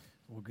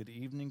Well, good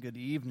evening, good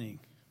evening.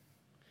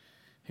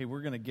 Hey, we're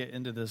going to get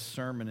into this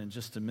sermon in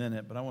just a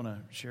minute, but I want to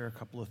share a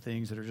couple of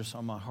things that are just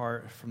on my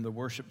heart from the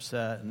worship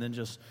set, and then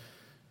just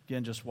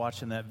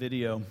watching that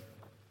video.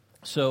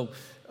 So,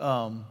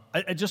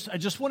 I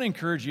just want to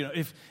encourage you.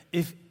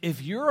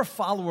 If you're a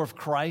follower of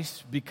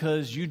Christ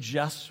because you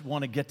just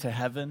want to get to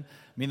heaven,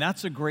 I mean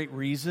that's a great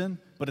reason,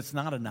 but it's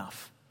not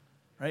enough,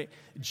 right?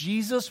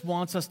 Jesus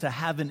wants us to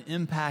have an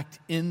impact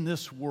in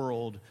this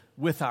world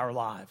with our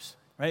lives.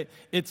 Right?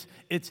 It's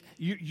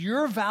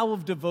your vow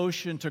of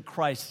devotion to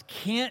Christ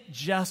can't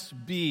just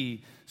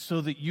be so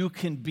that you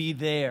can be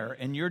there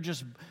and you're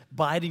just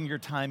biding your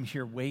time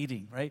here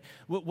waiting, right?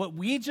 What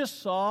we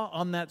just saw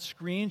on that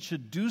screen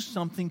should do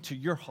something to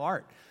your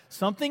heart.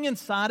 Something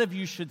inside of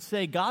you should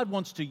say, God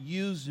wants to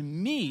use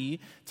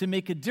me to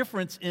make a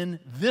difference in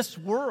this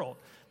world.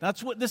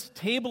 That's what this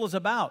table is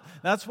about.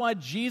 That's why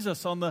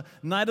Jesus on the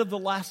night of the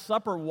Last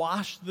Supper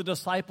washed the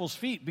disciples'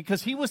 feet,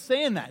 because he was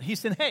saying that. He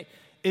said, hey,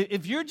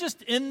 if you're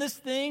just in this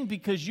thing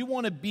because you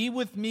want to be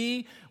with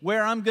me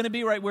where I'm going to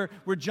be, right,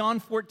 where John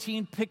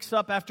 14 picks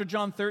up after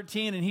John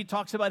 13, and he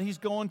talks about he's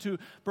going to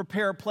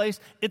prepare a place,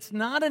 it's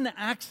not an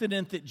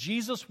accident that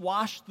Jesus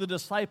washed the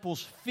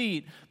disciples'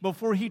 feet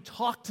before he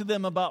talked to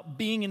them about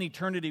being in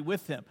eternity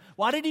with him.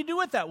 Why did he do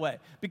it that way?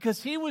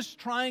 Because he was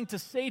trying to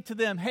say to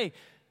them, hey,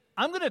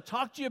 I'm going to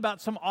talk to you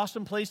about some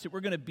awesome place that we're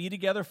going to be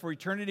together for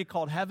eternity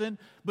called heaven,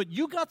 but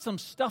you got some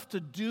stuff to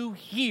do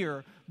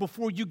here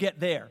before you get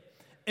there.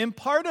 And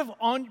part of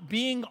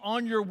being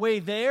on your way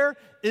there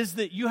is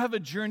that you have a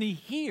journey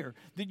here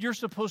that you're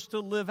supposed to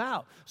live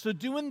out. So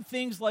doing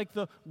things like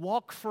the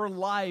Walk for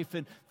Life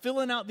and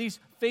filling out these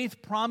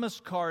faith promise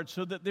cards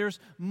so that there's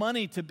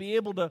money to be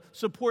able to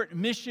support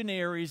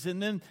missionaries,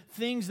 and then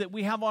things that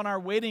we have on our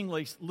waiting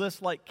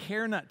list like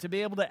CareNut to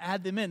be able to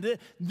add them in.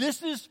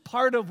 This is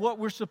part of what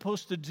we're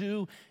supposed to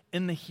do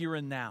in the here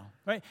and now,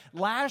 right?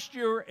 Last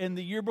year and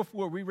the year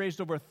before, we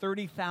raised over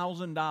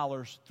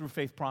 $30,000 through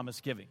Faith Promise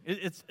Giving.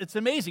 It's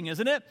amazing,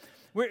 isn't it?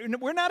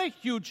 We're not a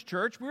huge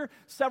church. We're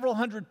several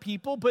hundred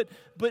people, but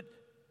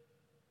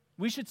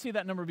we should see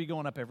that number be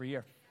going up every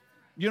year.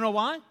 You know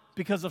why?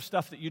 Because of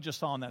stuff that you just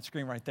saw on that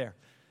screen right there.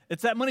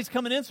 It's that money's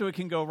coming in so it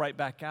can go right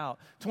back out.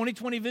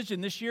 2020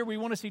 Vision, this year we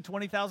want to see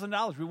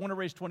 $20,000. We want to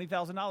raise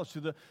 $20,000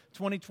 through the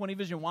 2020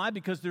 Vision. Why?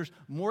 Because there's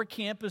more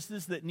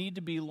campuses that need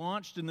to be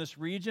launched in this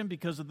region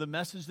because of the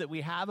message that we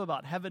have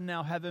about heaven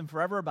now, heaven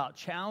forever, about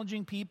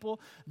challenging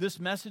people. This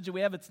message that we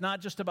have, it's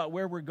not just about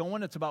where we're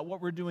going, it's about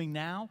what we're doing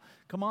now.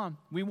 Come on,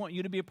 we want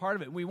you to be a part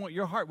of it. We want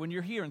your heart, when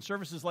you're here in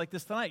services like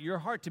this tonight, your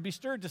heart to be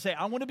stirred to say,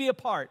 I want to be a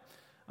part.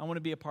 I want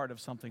to be a part of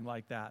something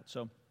like that.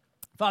 So,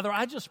 Father,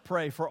 I just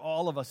pray for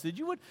all of us that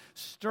you would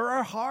stir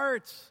our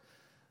hearts,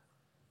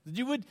 that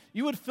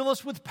you would fill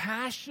us with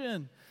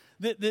passion,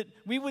 that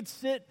we would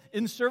sit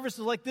in services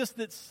like this,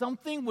 that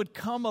something would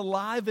come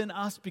alive in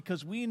us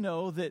because we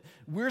know that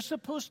we're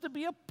supposed to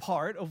be a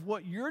part of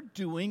what you're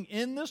doing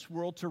in this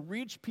world to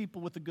reach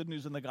people with the good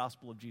news and the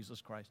gospel of Jesus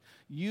Christ.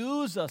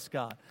 Use us,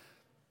 God.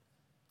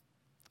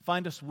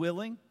 Find us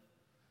willing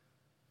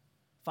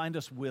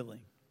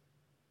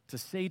to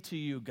say to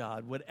you,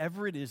 God,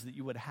 whatever it is that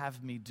you would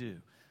have me do,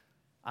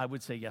 I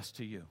would say yes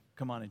to you.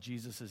 Come on, in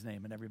Jesus'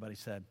 name. And everybody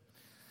said,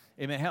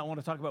 amen. Hey, I want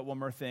to talk about one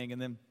more thing,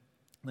 and then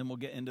we'll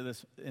get into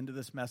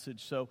this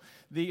message. So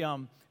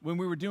when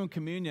we were doing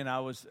communion,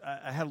 I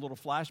had a little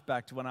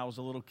flashback to when I was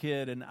a little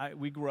kid, and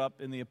we grew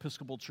up in the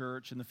Episcopal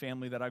Church, in the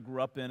family that I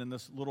grew up in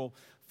this little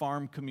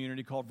farm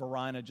community called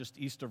Varina, just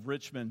east of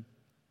Richmond.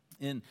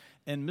 And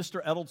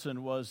Mr. Edelson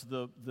was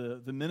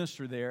the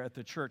minister there at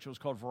the church. It was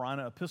called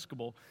Varina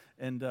Episcopal.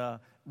 And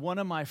one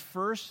of my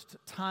first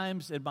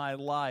times in my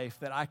life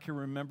that I can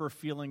remember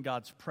feeling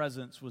God's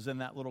presence was in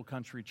that little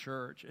country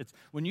church. It's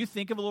when you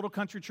think of a little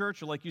country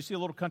church, or like you see a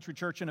little country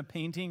church in a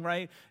painting,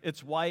 right?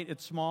 It's white,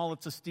 it's small,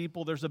 it's a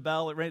steeple, there's a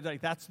bell.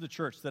 Like that's the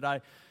church that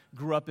I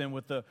grew up in,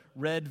 with the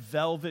red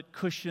velvet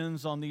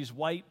cushions on these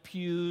white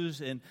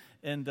pews, and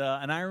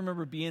I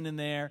remember being in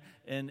there,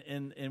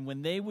 and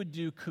when they would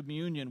do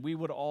communion, we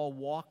would all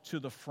walk to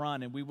the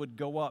front, and we would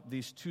go up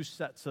these two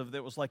sets of,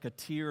 it was like a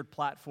tiered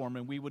platform,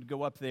 and we would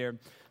go up there.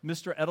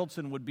 Mr.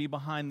 Edelson would be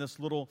behind this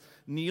little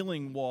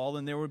kneeling wall,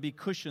 and there would be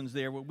cushions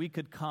there where we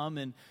could come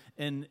and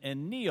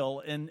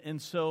kneel, and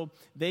so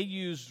they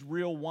used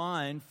real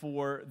wine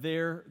for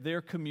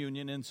their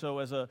communion, and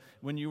so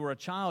when you were a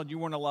child, you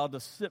weren't allowed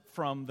to sip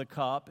from the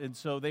cup, and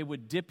so they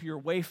would dip your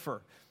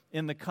wafer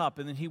in the cup,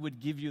 and then he would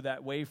give you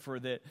that wafer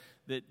that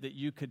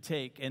you could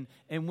take.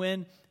 And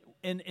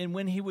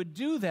when he would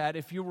do that,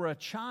 if you were a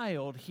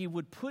child, he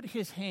would put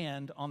his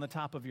hand on the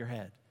top of your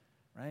head,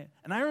 right?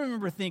 And I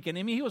remember thinking,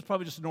 I mean, he was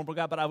probably just a normal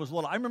guy, but I was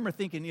little. I remember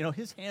thinking,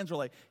 his hands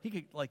were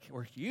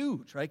were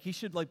huge, right? He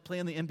should play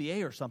in the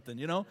NBA or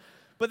something,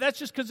 But that's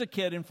just because a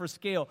kid and for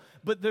scale.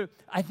 But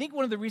I think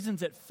one of the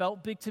reasons it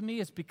felt big to me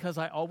is because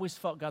I always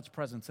felt God's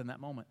presence in that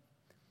moment.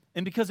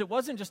 And because it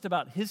wasn't just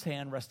about his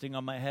hand resting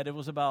on my head, it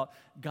was about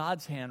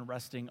God's hand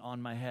resting on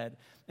my head.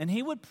 And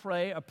he would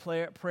pray a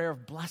prayer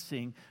of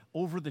blessing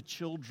over the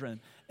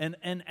children. And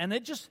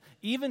it just,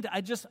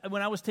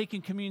 when I was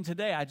taking communion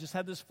today, I just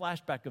had this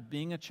flashback of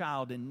being a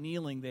child and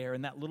kneeling there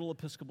in that little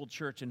Episcopal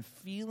church and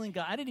feeling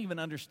God. I didn't even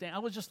understand. I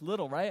was just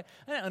little, right?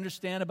 I didn't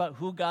understand about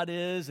who God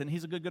is, and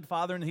he's a good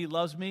father and he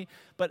loves me.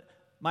 But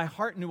my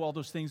heart knew all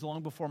those things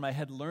long before my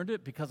head learned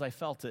it because I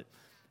felt it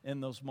in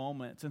those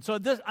moments. And so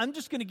I'm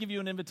just going to give you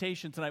an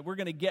invitation tonight. We're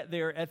going to get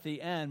there at the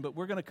end, but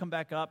we're going to come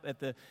back up at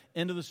the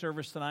end of the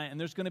service tonight, and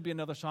there's going to be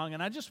another song.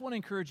 And I just want to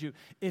encourage you,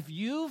 if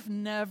you've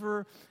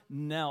never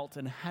knelt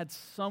and had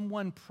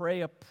someone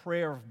pray a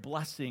prayer of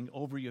blessing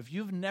over you, if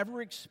you've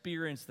never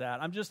experienced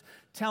that, I'm just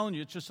telling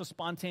you, it's just a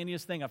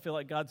spontaneous thing. I feel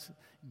like God's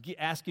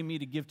asking me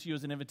to give to you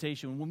as an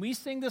invitation. When we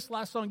sing this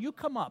last song, you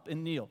come up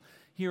and kneel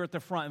here at the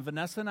front, and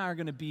Vanessa and I are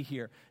going to be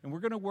here, and we're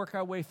going to work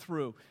our way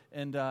through,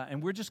 and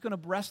we're just going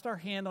to rest our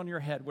hand on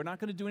your head. We're not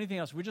going to do anything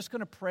else. We're just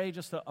going to pray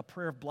just a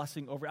prayer of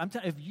blessing over you.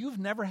 If you've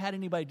never had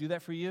anybody do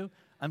that for you,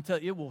 I'm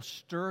telling you, it will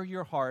stir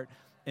your heart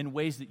in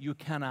ways that you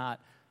cannot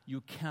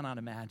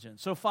imagine.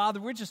 So, Father,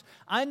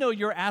 I know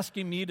you're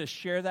asking me to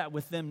share that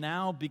with them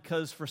now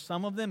because for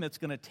some of them, it's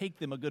going to take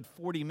them a good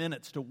 40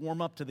 minutes to warm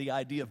up to the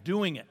idea of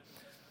doing it.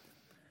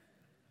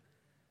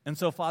 And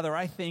so, Father,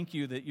 I thank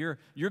you that you're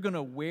going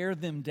to wear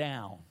them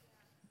down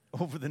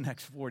over the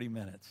next 40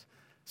 minutes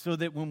so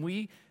that when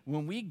we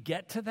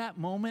get to that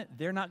moment,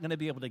 they're not going to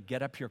be able to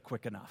get up here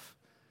quick enough.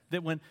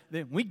 That when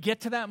we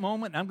get to that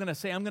moment, I'm going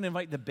to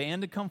invite the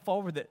band to come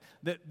forward,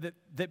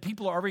 that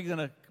people are already going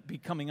to be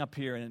coming up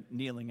here and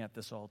kneeling at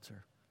this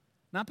altar.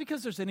 Not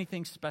because there's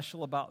anything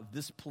special about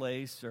this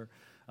place or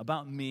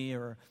about me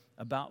or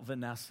about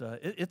Vanessa.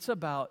 It's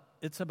about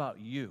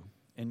you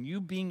and you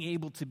being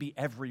able to be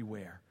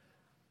everywhere.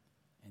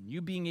 And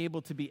you being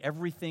able to be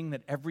everything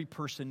that every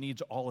person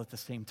needs all at the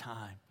same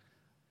time.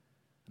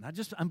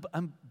 And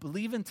I'm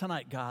believing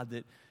tonight, God,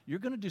 that you're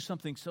going to do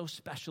something so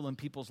special in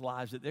people's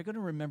lives that they're going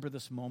to remember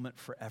this moment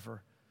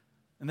forever.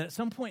 And that at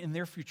some point in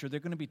their future, they're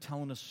going to be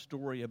telling a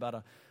story about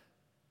a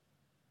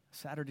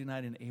Saturday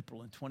night in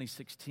April in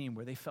 2016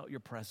 where they felt your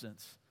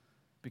presence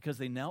because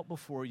they knelt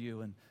before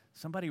you and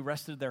somebody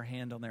rested their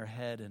hand on their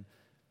head and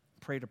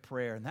prayed a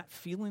prayer. And that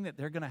feeling that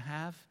they're going to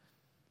have,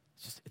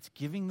 it's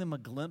giving them a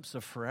glimpse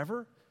of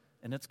forever,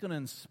 and it's going to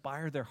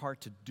inspire their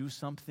heart to do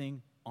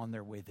something on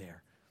their way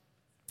there.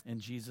 In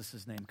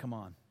Jesus' name, come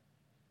on.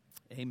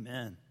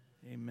 Amen.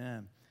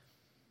 Amen.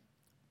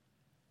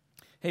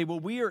 Hey, well,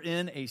 we are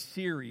in a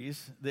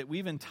series that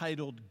we've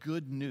entitled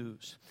Good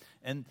News.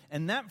 And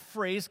that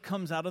phrase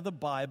comes out of the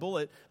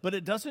Bible, but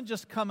it doesn't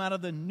just come out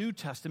of the New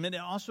Testament. It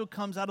also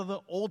comes out of the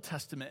Old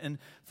Testament. And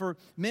for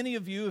many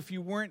of you, if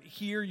you weren't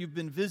here, you've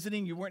been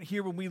visiting, you weren't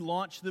here when we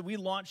launched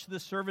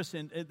this service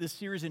in this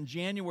series in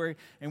January,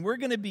 and we're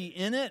going to be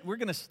in it. We're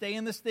going to stay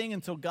in this thing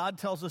until God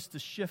tells us to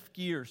shift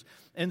gears.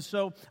 And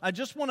so I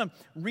just want to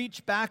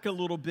reach back a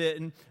little bit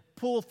and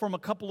pull from a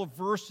couple of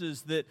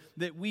verses that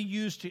we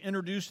use to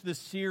introduce this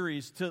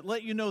series to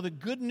let you know the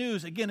good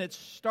news. Again, it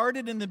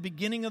started in the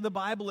beginning of the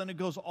Bible and it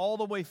goes all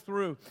the way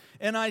through.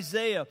 And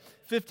Isaiah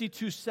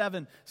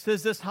 52:7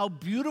 says this, "How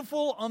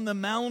beautiful on the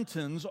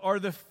mountains are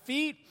the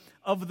feet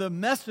of the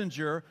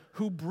messenger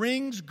who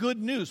brings good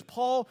news."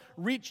 Paul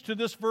reached to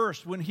this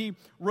verse when he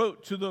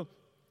wrote to the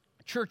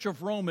Church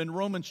of Rome in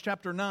Romans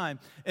chapter 9.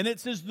 And it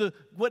says the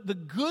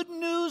good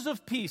news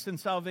of peace and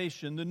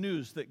salvation, the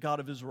news that God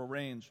of Israel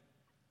reigns.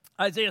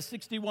 Isaiah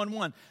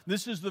 61:1.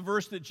 This is the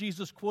verse that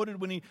Jesus quoted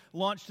when he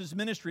launched his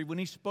ministry, when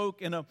he spoke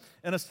in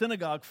a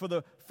synagogue for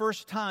the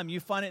first time.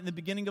 You find it in the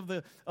beginning of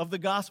the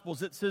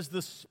Gospels. It says,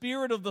 "The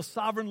Spirit of the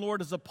Sovereign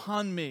Lord is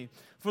upon me,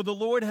 for the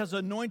Lord has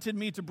anointed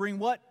me to bring"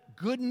 what?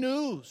 Good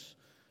news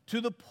to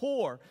the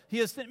poor. He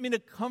has sent me to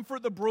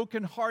comfort the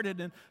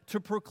brokenhearted and to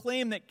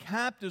proclaim that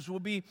captives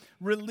will be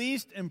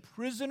released and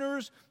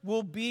prisoners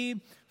will be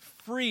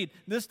freed.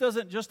 This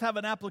doesn't just have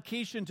an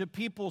application to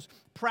people's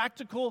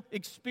practical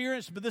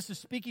experience, but this is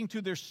speaking to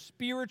their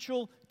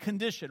spiritual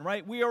condition,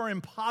 right? We are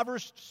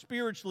impoverished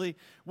spiritually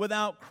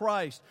without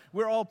Christ.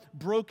 We're all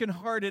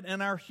brokenhearted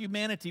in our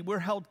humanity. We're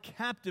held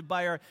captive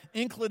by our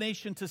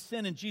inclination to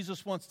sin, and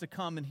Jesus wants to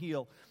come and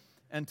heal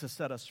and to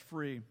set us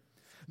free.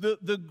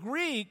 The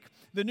Greek,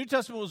 the New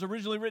Testament was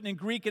originally written in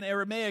Greek and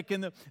Aramaic,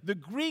 and the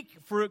Greek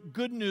for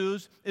good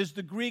news is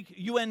the Greek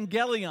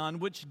euangelion,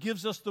 which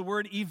gives us the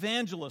word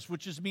evangelist,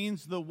 which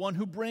means the one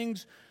who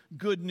brings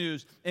good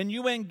news. And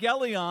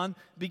euangelion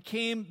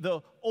became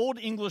the Old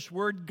English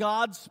word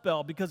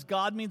Godspell, because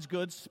God means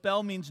good,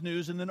 spell means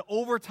news, and then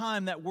over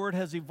time that word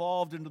has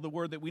evolved into the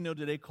word that we know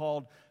today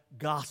called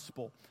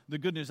gospel, the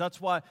good news.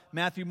 That's why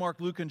Matthew, Mark,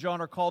 Luke, and John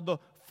are called the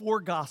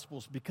four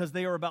Gospels, because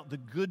they are about the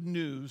good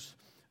news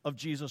of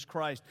Jesus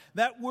Christ.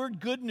 That word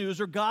good news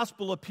or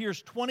gospel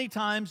appears 20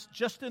 times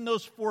just in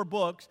those four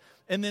books,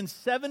 and then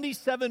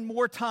 77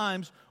 more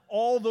times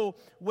all the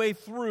way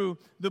through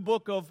the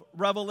book of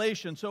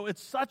Revelation. So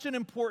it's such an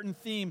important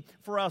theme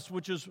for us,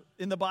 which is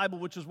in the Bible,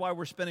 which is why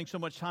we're spending so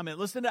much time in it.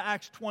 Listen to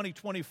Acts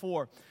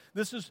 20:24.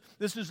 This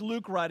is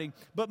Luke writing.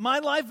 But my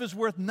life is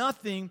worth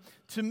nothing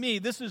to me.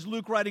 This is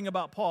Luke writing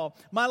about Paul.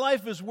 My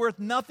life is worth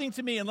nothing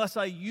to me unless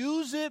I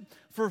use it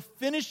for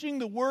finishing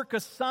the work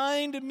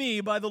assigned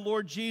me by the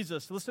Lord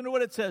Jesus. Listen to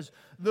what it says.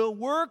 The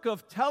work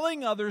of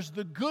telling others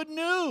the good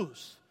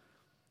news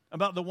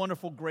about the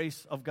wonderful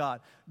grace of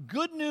God.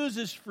 Good news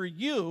is for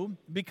you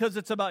because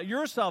it's about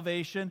your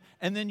salvation,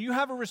 and then you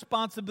have a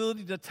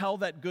responsibility to tell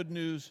that good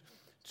news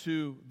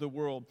to the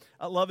world.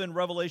 I love in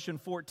Revelation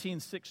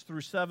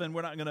 14:6-7.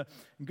 We're not going to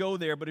go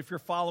there, but if you're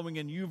following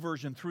in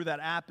YouVersion through that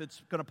app,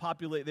 it's going to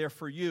populate there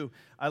for you.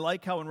 I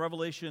like how in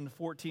Revelation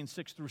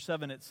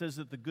 14:6-7 it says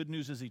that the good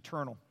news is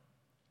eternal.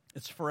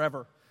 It's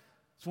forever.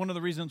 It's one of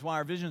the reasons why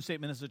our vision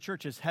statement as a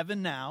church is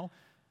heaven now,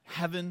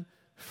 heaven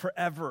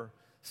forever.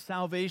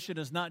 Salvation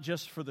is not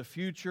just for the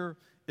future,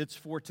 it's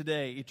for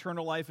today.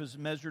 Eternal life is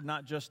measured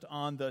not just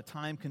on the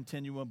time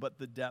continuum, but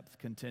the depth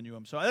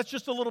continuum. So that's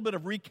just a little bit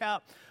of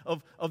recap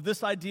of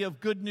this idea of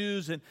good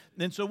news.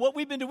 And so what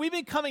we've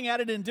been coming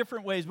at it in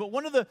different ways. But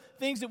one of the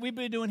things that we've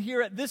been doing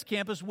here at this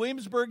campus,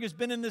 Williamsburg has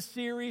been in this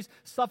series.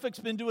 Suffolk's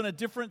been doing a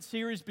different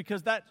series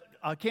because that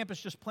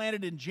campus just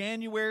planted in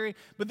January.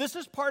 But this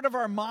is part of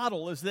our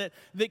model, is that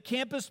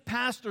campus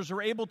pastors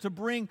are able to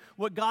bring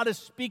what God is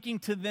speaking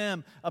to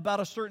them about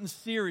a certain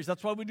series.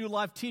 That's why we do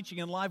live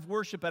teaching and live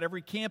worship at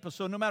every campus.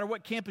 So no matter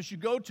what campus you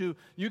go to,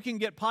 you can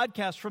get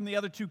podcasts from the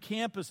other two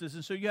campuses.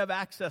 And so you have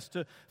access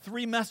to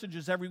 3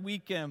 messages every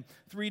weekend.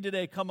 3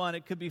 today. Come on,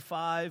 it could be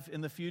 5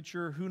 in the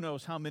future. Who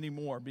knows how many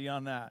more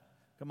beyond that.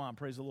 Come on,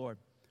 praise the Lord.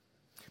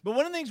 But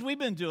one of the things we've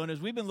been doing is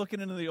we've been looking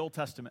into the Old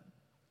Testament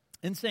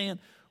and saying,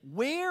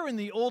 where in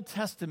the Old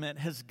Testament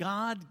has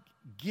God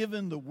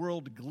given the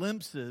world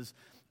glimpses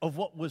of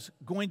what was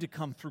going to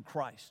come through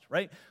Christ,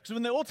 right? Because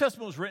when the Old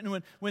Testament was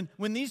written,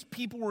 when these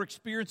people were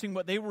experiencing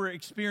what they were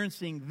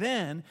experiencing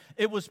then,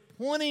 it was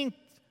pointing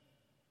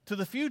to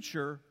the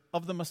future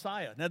of the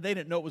Messiah. Now, they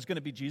didn't know it was going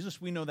to be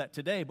Jesus. We know that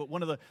today. But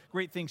one of the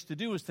great things to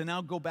do is to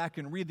now go back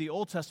and read the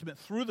Old Testament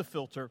through the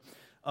filter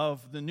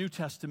of the New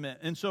Testament.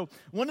 And so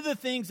one of the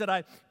things that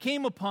I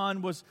came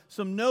upon was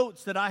some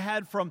notes that I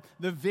had from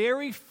the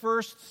very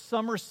first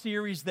summer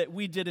series that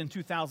we did in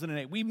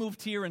 2008. We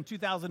moved here in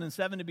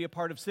 2007 to be a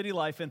part of City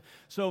Life. And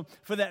so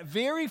for that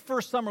very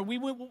first summer, we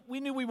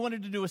knew we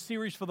wanted to do a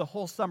series for the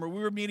whole summer.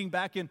 We were meeting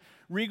back in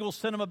Regal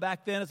Cinema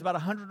back then. It's about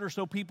 100 or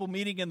so people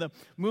meeting in the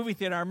movie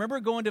theater. I remember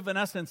going to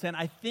Vanessa and saying,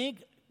 I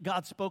think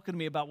God's spoken to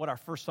me about what our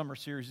first summer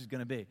series is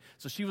going to be.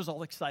 So she was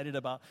all excited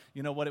about,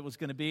 what it was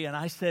going to be. And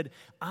I said,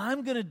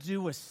 I'm going to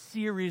do a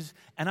series,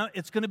 and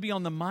it's going to be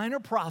on the minor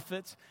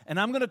prophets, and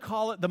I'm going to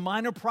call it The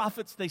Minor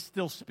Prophets They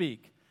Still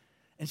Speak.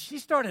 And she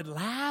started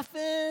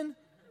laughing,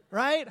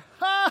 right?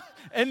 Ha!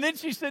 And then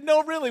she said,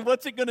 no, really,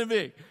 what's it going to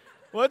be?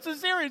 What's the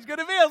series going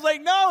to be? I was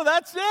like, no,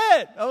 that's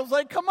it. I was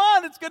like, come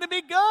on, it's going to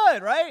be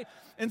good, right?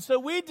 And so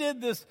we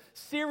did this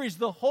series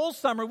the whole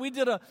summer. We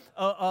did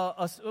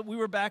we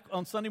were back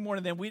on Sunday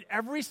morning then.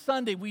 Every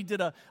Sunday we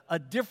did a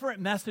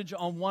different message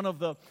on one of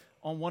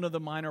the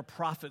minor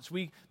prophets.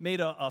 We made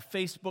a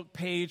Facebook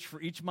page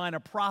for each minor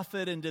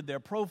prophet and did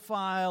their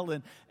profile.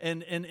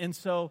 And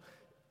so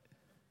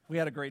we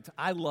had a great time.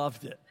 I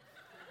loved it.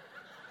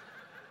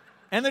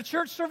 And the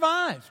church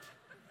survived.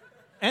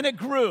 And it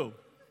grew.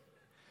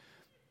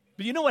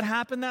 But you know what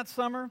happened that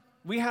summer?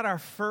 We had our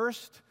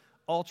first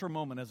altar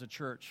moment as a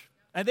church.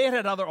 And they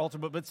had other altar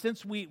moments, but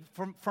since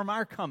from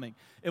our coming,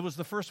 it was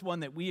the first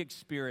one that we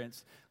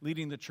experienced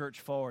leading the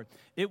church forward.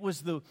 It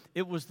was the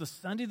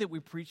Sunday that we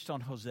preached on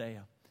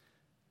Hosea.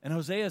 And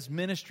Hosea's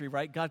ministry,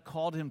 right? God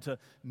called him to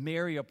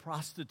marry a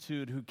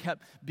prostitute who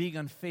kept being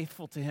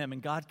unfaithful to him.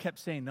 And God kept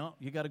saying, no,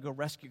 you got to go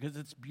rescue, because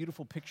it's a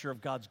beautiful picture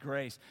of God's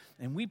grace.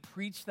 And we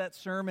preached that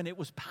sermon. It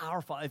was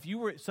powerful.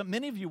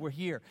 Many of you were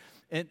here.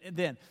 And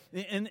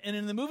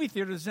in the movie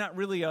theater, there's not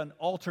really an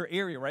altar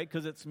area, right?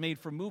 Because it's made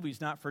for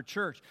movies, not for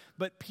church.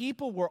 But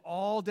people were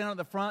all down at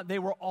the front. They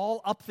were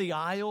all up the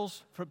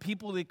aisles. For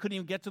people, they couldn't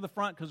even get to the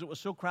front because it was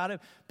so crowded.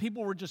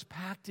 People were just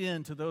packed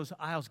into those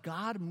aisles.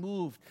 God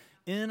moved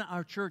in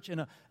our church,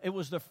 and it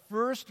was the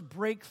first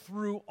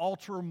breakthrough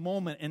altar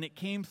moment, and it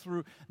came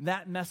through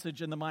that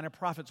message in the Minor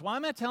Prophets. Why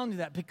am I telling you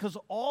that? Because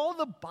all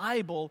the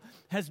Bible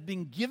has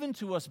been given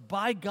to us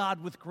by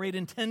God with great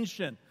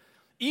intention.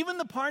 Even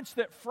the parts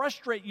that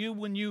frustrate you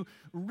when you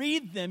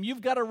read them,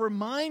 you've got to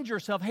remind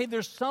yourself, hey,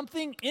 there's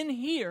something in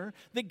here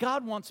that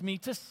God wants me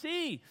to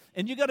see.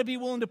 And you've got to be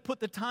willing to put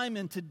the time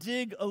in to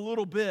dig a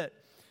little bit.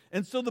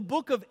 And so the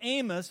book of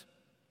Amos,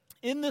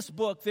 in this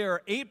book, there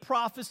are 8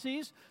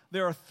 prophecies.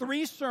 there are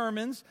 3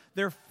 sermons,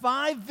 there are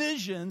 5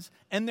 visions,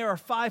 and there are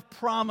 5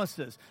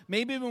 promises.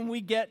 Maybe when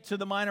we get to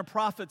the minor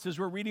prophets, as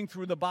we're reading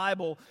through the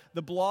Bible,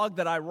 the blog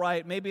that I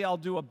write, maybe I'll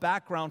do a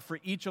background for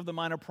each of the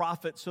minor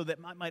prophets so that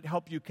might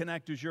help you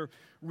connect as you're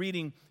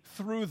reading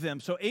through them.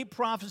 So 8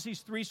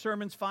 prophecies, 3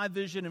 sermons, 5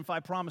 vision, and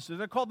 5 promises.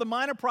 They're called the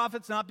minor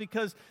prophets not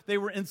because they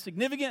were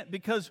insignificant,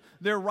 because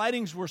their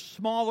writings were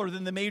smaller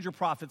than the major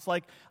prophets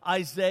like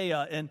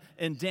Isaiah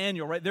and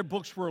Daniel, right? Their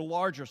books were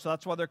larger, so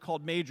that's why they're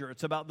called major.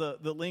 It's about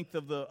the length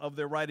of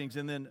their writings,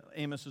 and then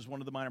Amos is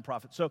one of the minor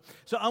prophets. So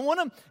I want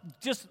to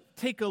just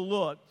take a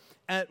look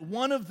at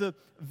one of the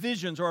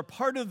visions, or a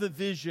part of the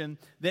vision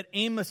that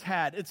Amos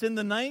had. It's in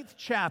the 9th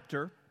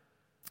chapter,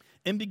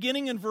 and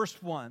beginning in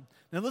verse 1.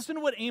 Now listen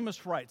to what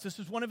Amos writes. This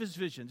is one of his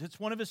visions. It's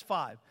one of his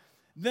 5.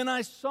 Then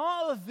I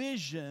saw a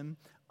vision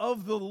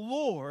of the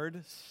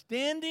Lord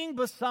standing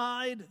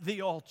beside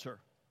the altar.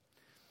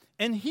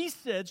 And he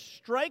said,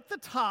 strike the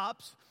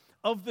tops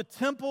of the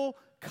temple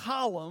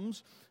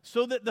columns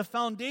so that the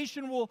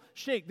foundation will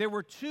shake. There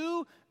were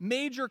 2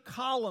 major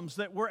columns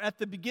that were at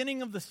the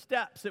beginning of the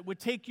steps that would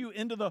take you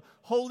into the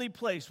holy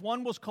place.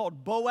 One was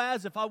called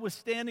Boaz. If I was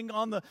standing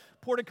on the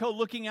portico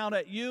looking out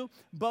at you,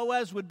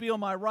 Boaz would be on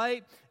my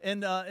right,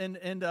 and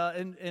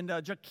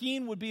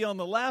Jachin would be on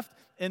the left.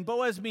 And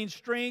Boaz means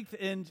strength,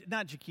 and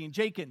not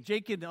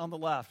Jachin on the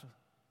left.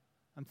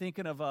 I'm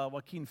thinking of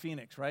Joaquin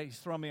Phoenix, right? He's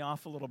throwing me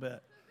off a little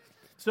bit.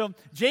 So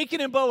Jachin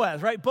and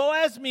Boaz, right?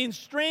 Boaz means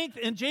strength,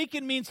 and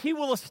Jachin means he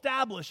will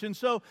establish. And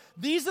so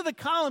these are the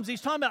columns.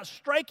 He's talking about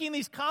striking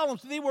these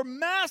columns. They were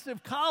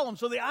massive columns.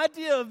 So the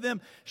idea of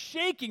them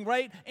shaking,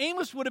 right?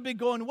 Amos would have been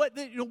going,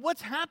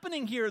 what's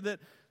happening here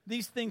that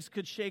these things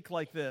could shake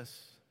like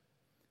this?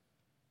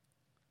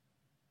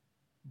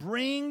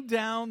 Bring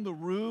down the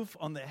roof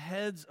on the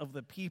heads of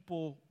the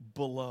people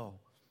below.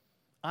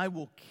 I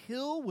will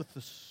kill with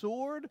the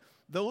sword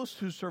those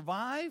who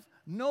survive.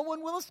 No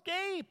one will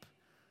escape.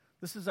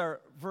 This is our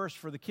verse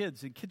for the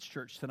kids in kids'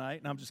 church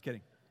tonight. No, I'm just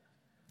kidding.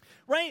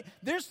 Right?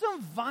 There's some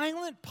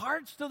violent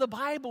parts to the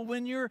Bible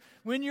when you're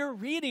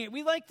reading it.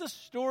 We like the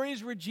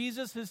stories where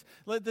Jesus has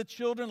let the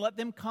children, let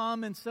them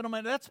come and sit on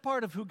my. That's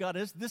part of who God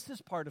is. This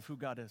is part of who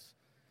God is.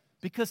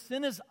 Because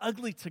sin is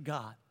ugly to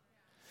God.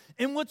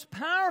 And what's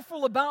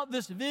powerful about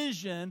this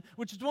vision,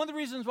 which is one of the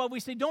reasons why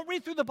we say don't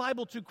read through the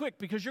Bible too quick,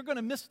 because you're going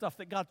to miss stuff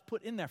that God's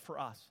put in there for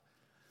us.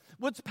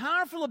 What's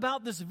powerful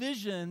about this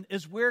vision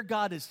is where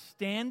God is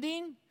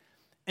standing.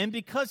 And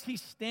because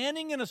he's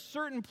standing in a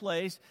certain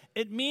place,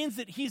 it means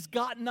that he's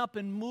gotten up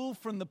and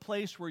moved from the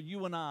place where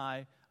you and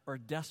I are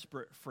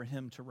desperate for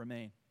him to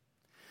remain.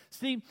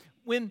 See,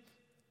 when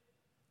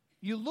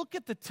you look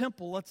at the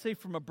temple, let's say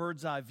from a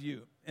bird's eye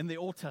view, in the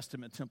Old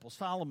Testament temple,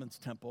 Solomon's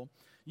temple,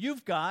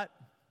 you've got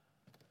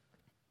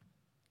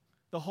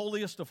the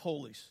holiest of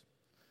holies,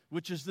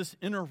 which is this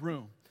inner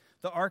room.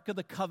 The Ark of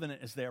the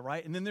Covenant is there,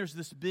 right? And then there's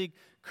this big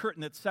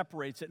curtain that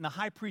separates it, and the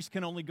high priest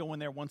can only go in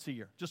there once a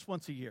year, just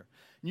once a year.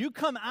 And you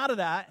come out of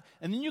that,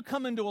 and then you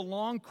come into a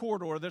long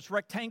corridor that's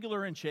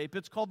rectangular in shape.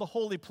 It's called the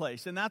holy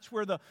place, and that's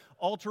where the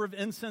altar of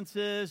incense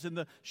is, and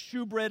the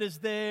shewbread is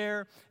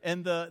there,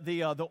 and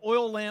the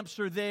oil lamps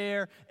are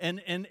there,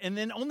 and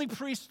then only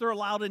priests are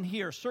allowed in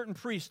here, certain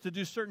priests to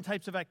do certain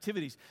types of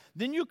activities.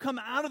 Then you come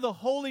out of the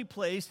holy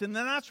place, and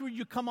then that's where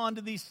you come onto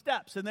these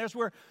steps, and there's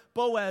where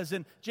Boaz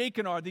and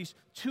Jachin are, these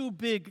 2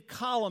 big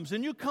columns.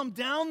 And you come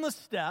down the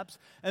steps,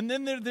 and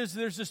then there's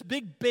this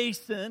big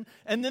basin,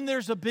 and then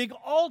there's a big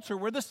altar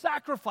where the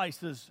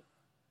sacrifices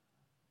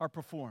are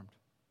performed.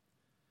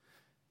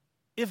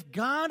 If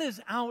God is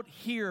out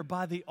here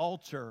by the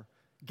altar,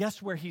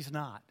 guess where he's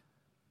not?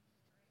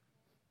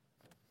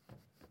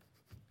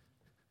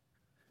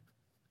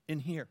 In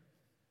here.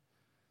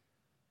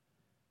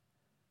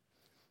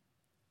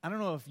 I don't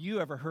know if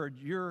you ever heard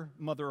your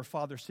mother or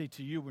father say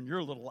to you when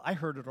you're little, I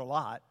heard it a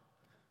lot,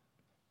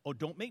 oh,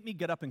 don't make me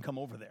get up and come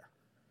over there.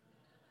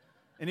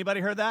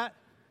 Anybody heard that?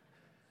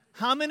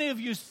 How many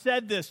of you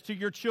said this to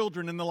your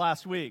children in the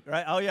last week,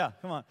 right? Oh, yeah,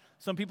 come on.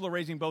 Some people are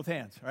raising both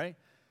hands, right?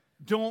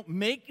 Don't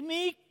make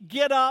me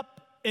get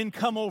up and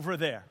come over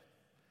there.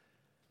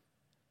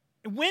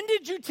 When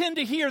did you tend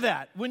to hear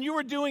that? When you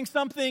were doing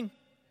something?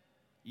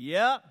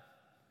 Yeah.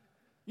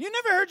 You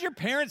never heard your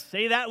parents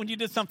say that when you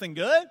did something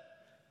good?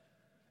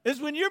 Is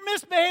when you're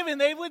misbehaving,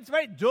 they would,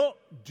 right?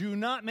 Do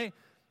not make.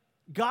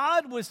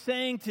 God was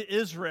saying to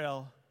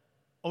Israel,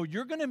 oh,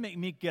 you're going to make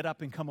me get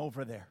up and come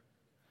over there.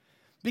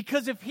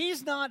 Because if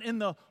he's not in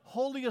the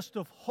holiest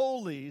of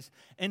holies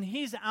and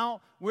he's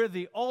out where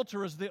the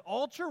altar is, the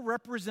altar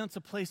represents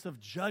a place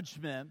of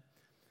judgment.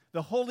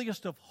 The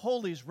holiest of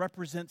holies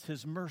represents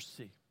his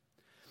mercy.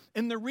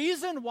 And the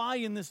reason why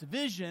in this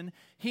vision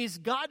he's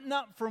gotten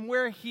up from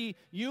where he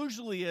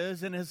usually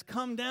is and has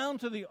come down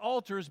to the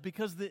altar is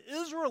because the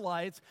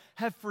Israelites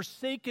have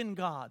forsaken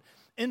God.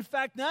 In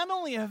fact, not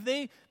only have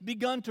they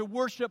begun to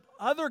worship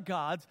other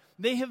gods,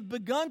 they have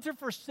begun to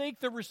forsake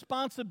the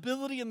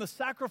responsibility and the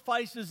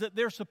sacrifices that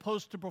they're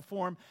supposed to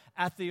perform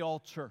at the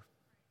altar.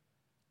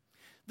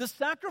 The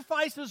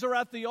sacrifices are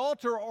at the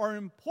altar are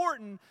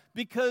important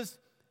because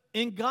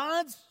in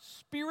God's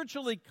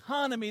spiritual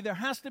economy, there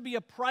has to be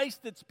a price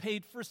that's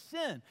paid for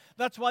sin.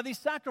 That's why these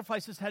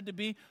sacrifices had to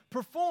be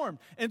performed.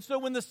 And so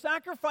when the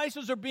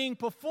sacrifices are being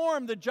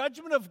performed, the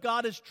judgment of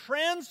God is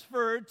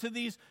transferred to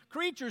these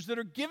creatures that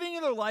are giving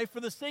their life for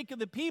the sake of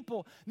the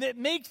people, that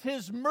makes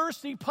his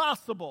mercy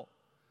possible.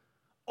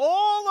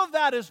 All of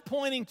that is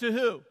pointing to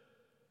who?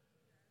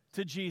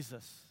 To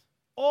Jesus.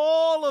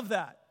 All of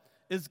that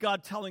is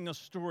God telling a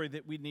story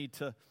that we need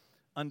to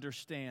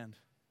understand.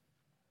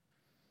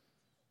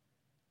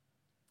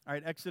 All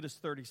right, Exodus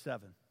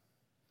 37.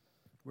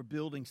 We're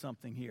building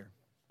something here.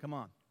 Come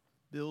on,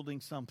 building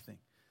something.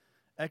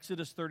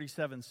 Exodus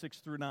 37, 6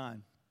 through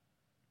 9.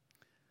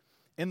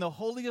 In the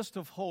holiest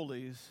of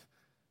holies,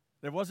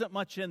 there wasn't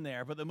much in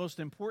there, but the most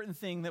important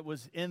thing that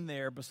was in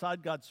there,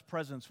 beside God's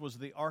presence, was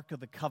the Ark of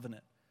the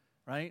Covenant,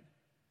 right?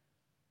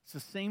 It's the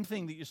same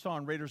thing that you saw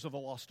in Raiders of the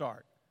Lost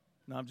Ark.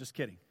 No, I'm just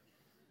kidding.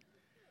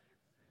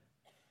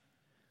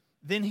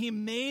 Then he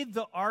made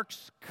the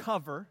ark's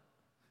cover.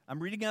 I'm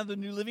reading out of the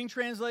New Living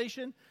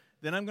Translation.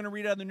 Then I'm going to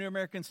read out of the New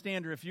American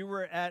Standard. If you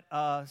were at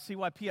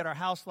CYP at our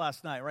house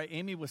last night, right?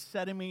 Amy was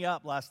setting me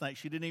up last night.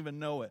 She didn't even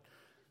know it.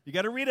 You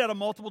got to read out of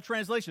multiple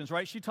translations,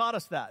 right? She taught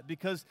us that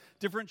because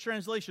different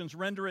translations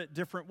render it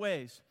different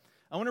ways.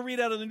 I want to read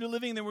out of the New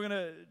Living, then we're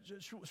going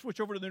to switch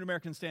over to the New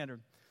American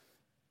Standard.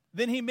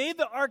 Then he made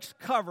the ark's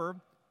cover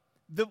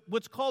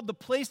what's called the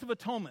place of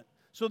atonement.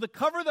 So the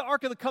cover of the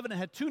Ark of the Covenant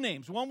had two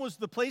names. One was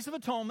the place of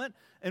atonement,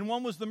 and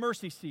one was the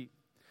mercy seat.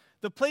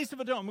 The place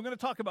of atonement, we're going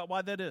to talk about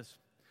why that is.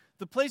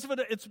 The place of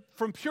atonement, it's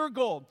from pure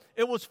gold.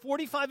 It was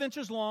 45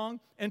 inches long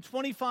and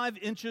 25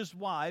 inches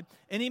wide.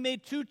 And he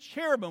made two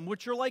cherubim,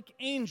 which are like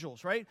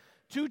angels, right?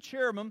 Two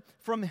cherubim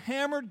from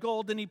hammered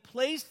gold, and he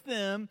placed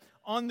them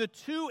on the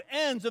two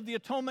ends of the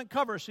atonement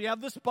cover. So you have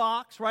this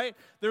box, right?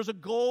 There's a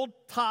gold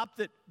top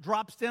that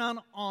drops down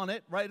on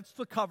it, right? It's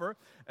the cover.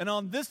 And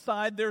on this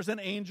side, there's an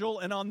angel,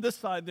 and on this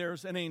side,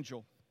 there's an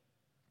angel.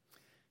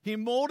 He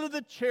molded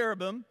the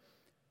cherubim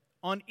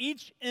on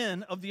each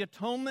end of the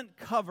atonement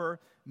cover,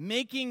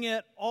 making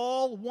it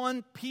all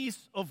one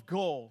piece of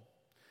gold.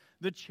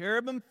 The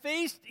cherubim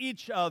faced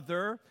each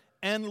other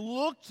and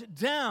looked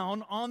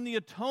down on the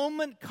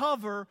atonement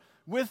cover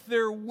with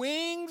their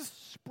wings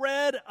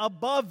spread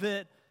above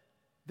it.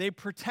 They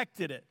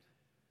protected it.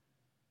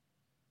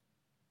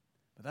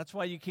 But that's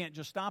why you can't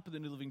just stop at the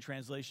New Living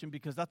Translation,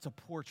 because that's a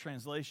poor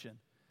translation,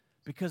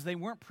 because they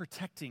weren't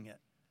protecting it.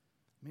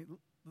 I mean,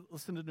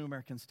 listen to the New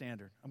American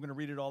Standard. I'm going to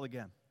read it all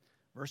again.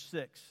 Verse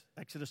 6,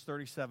 Exodus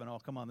 37. Oh,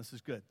 come on, this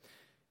is good.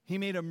 He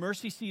made a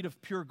mercy seat of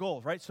pure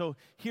gold, right? So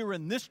here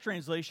in this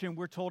translation,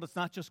 we're told it's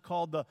not just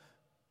called the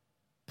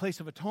place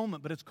of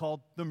atonement, but it's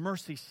called the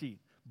mercy seat.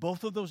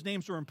 Both of those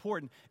names are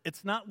important.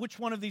 It's not which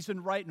one of these is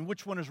right and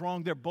which one is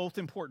wrong. They're both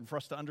important for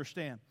us to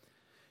understand.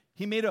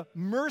 He made a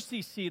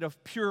mercy seat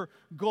of pure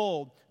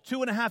gold,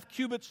 2.5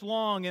 cubits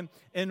long and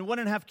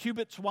 1.5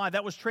 cubits wide.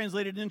 That was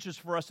translated in inches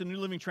for us in New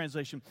Living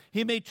Translation.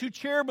 He made two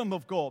cherubim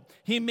of gold.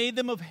 He made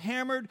them of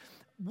hammered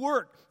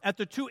work at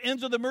the two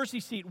ends of the mercy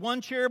seat,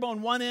 one cherub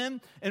on one end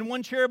and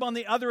one cherub on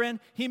the other end.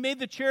 He made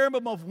the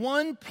cherubim of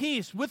one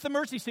piece with the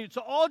mercy seat.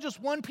 So all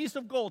just one piece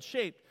of gold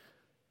shaped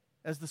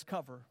as this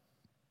cover.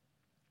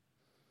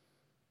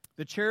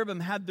 The cherubim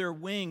had their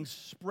wings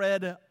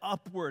spread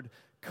upward,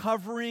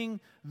 covering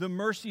the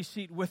mercy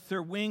seat with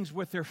their wings,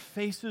 with their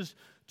faces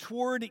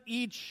toward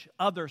each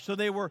other. So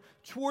they were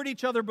toward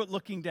each other but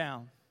looking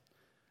down.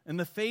 And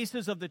the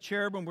faces of the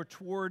cherubim were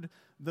toward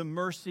the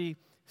mercy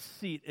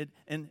seat.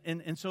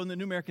 And so in the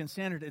New American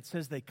Standard, it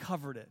says they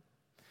covered it.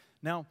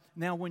 Now,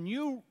 when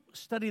you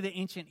study the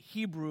ancient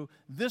Hebrew,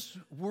 this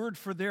word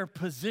for their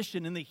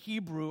position in the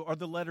Hebrew are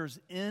the letters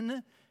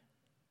N,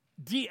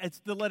 D. It's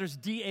the letters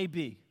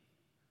D-A-B.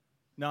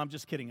 No, I'm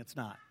just kidding. It's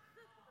not.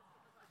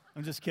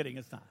 I'm just kidding.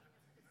 It's not.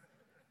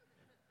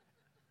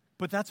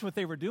 But that's what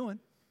they were doing.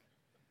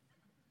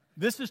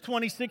 This is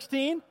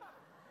 2016,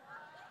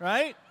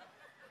 right?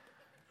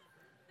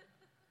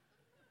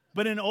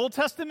 But in Old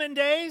Testament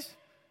days,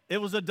 it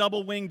was a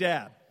double-winged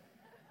dab.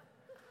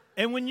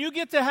 And when you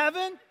get to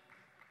heaven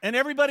and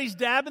everybody's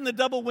dabbing the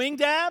double-winged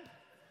dab,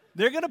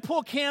 they're going to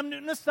pull Cam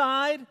Newton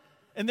aside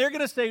and they're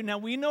going to say, now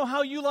we know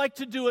how you like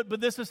to do it,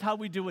 but this is how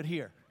we do it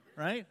here,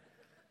 right?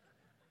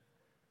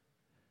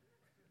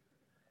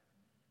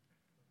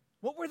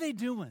 What were they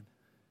doing?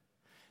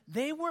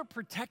 They were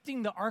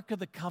protecting the Ark of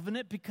the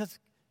Covenant because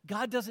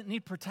God doesn't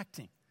need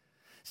protecting.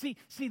 See,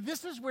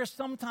 this is where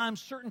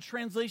sometimes certain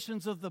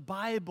translations of the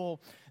Bible,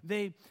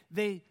 they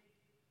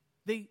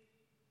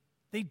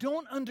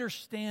don't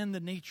understand the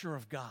nature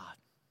of God.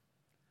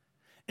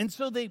 And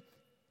so they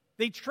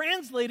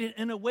translate it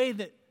in a way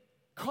that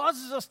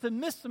causes us to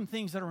miss some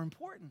things that are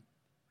important.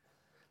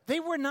 They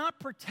were not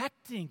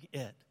protecting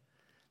it.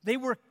 They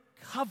were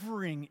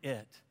covering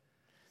it.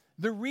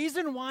 The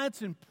reason why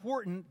it's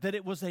important that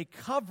it was a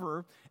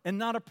cover and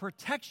not a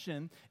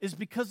protection is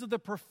because of the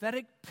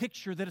prophetic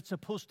picture that it's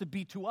supposed to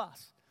be to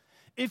us.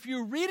 If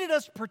you read it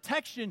as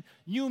protection,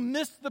 you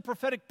miss the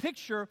prophetic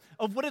picture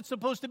of what it's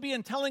supposed to be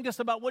and telling us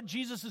about what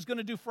Jesus is going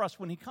to do for us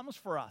when he comes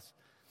for us.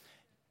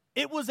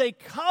 It was a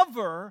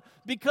cover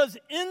because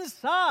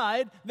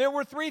inside there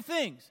were three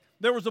things.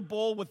 There was a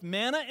bowl with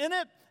manna in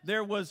it.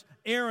 There was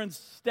Aaron's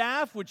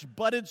staff, which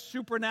budded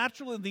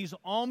supernaturally in these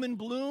almond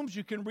blooms.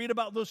 You can read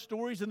about those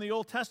stories in the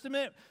Old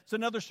Testament. It's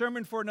another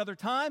sermon for another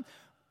time.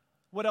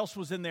 What else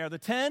was in there? The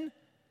 10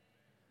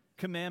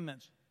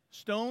 Commandments.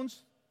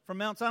 Stones from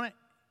Mount Sinai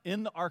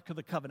in the Ark of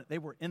the Covenant. They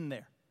were in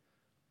there.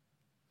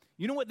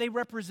 You know what they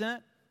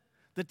represent?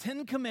 The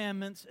 10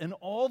 Commandments and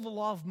all the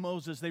law of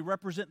Moses, they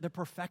represent the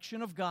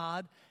perfection of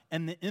God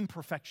and the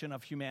imperfection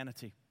of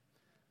humanity.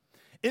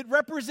 It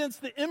represents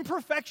the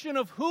imperfection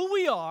of who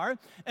we are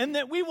and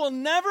that we will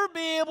never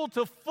be able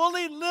to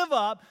fully live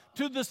up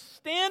to the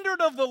standard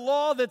of the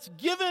law that's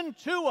given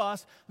to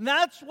us. And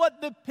that's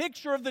what the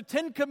picture of the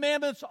 10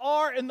 Commandments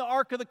are in the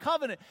Ark of the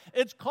Covenant.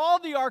 It's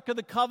called the Ark of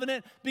the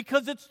Covenant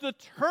because it's the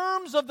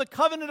terms of the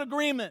covenant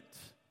agreement.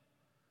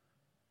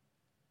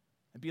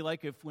 It'd be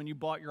like if when you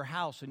bought your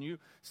house and you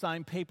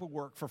signed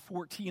paperwork for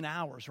 14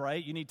 hours,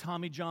 right? You need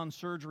Tommy John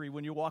surgery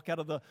when you walk out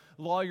of the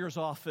lawyer's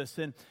office.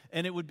 And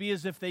it would be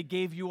as if they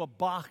gave you a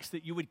box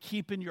that you would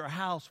keep in your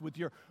house with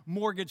your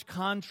mortgage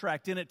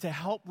contract in it to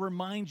help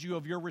remind you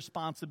of your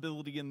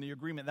responsibility in the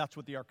agreement. That's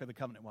what the Ark of the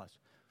Covenant was.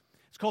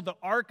 It's called the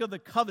Ark of the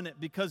Covenant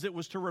because it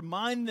was to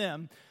remind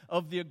them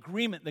of the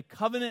agreement, the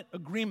covenant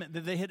agreement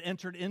that they had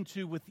entered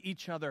into with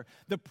each other.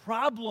 The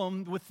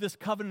problem with this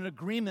covenant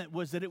agreement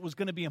was that it was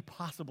going to be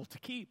impossible to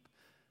keep.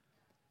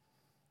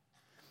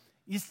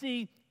 You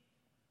see,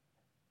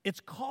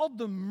 it's called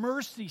the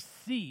mercy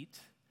seat.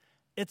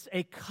 It's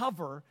a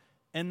cover,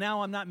 and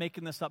now I'm not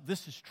making this up.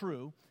 This is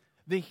true.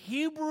 The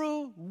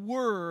Hebrew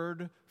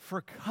word for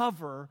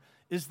cover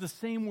is the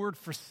same word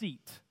for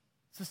seat.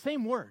 It's the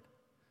same word.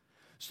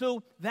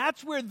 So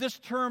that's where this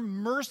term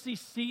mercy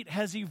seat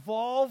has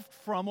evolved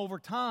from over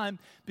time,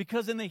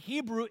 because in the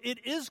Hebrew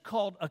it is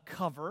called a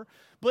cover,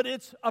 but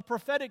it's a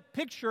prophetic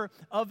picture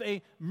of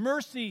a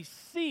mercy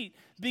seat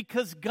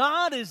because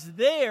God is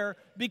there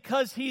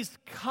because He's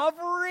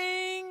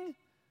covering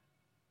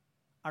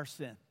our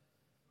sin.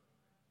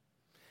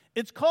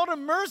 It's called a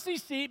mercy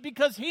seat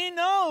because He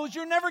knows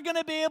you're never going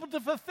to be able to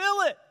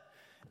fulfill it.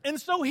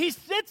 And so He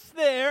sits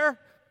there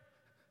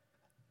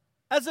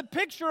as a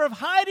picture of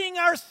hiding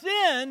our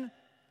sin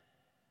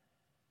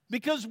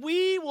because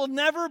we will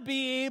never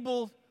be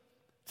able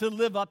to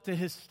live up to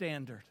His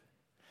standard.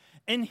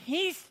 And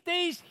He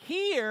stays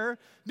here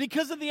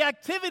because of the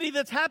activity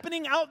that's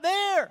happening out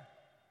there.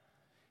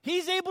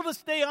 He's able to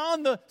stay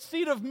on the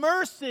seat of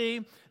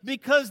mercy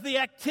because the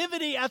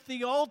activity at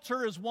the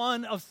altar is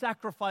one of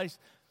sacrifice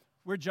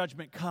where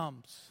judgment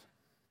comes.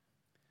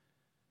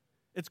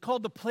 It's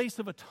called the place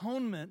of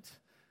atonement.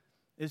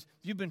 If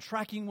you've been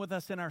tracking with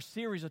us in our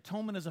series,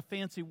 atonement is a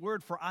fancy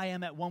word for I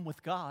am at one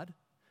with God.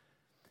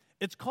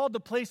 It's called the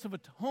place of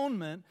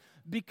atonement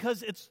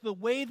because it's the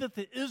way that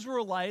the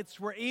Israelites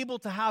were able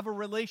to have a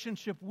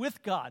relationship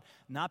with God.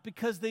 Not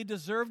because they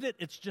deserved it,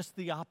 it's just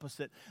the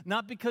opposite.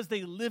 Not because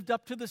they lived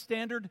up to the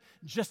standard,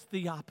 just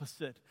the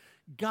opposite.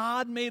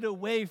 God made a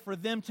way for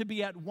them to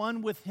be at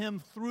one with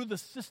Him through the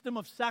system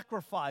of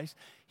sacrifice.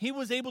 He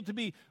was able to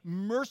be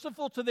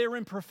merciful to their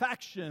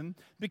imperfection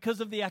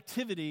because of the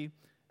activity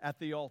at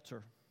the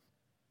altar.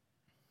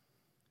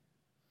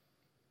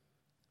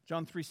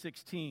 John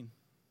 3:16,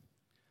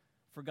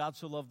 for God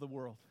so loved the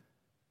world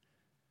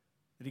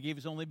that He gave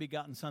His only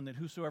begotten Son, that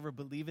whosoever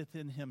believeth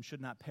in Him should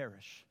not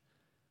perish,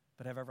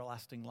 but have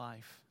everlasting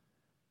life.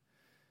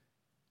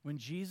 When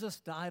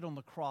Jesus died on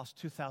the cross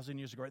 2,000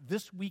 years ago, right,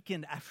 this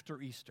weekend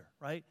after Easter,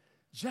 right?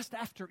 Just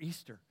after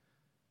Easter,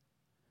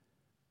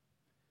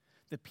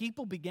 the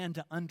people began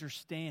to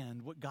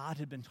understand what God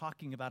had been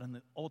talking about in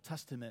the Old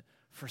Testament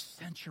for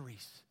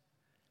centuries.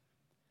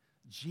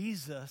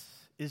 Jesus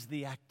is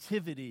the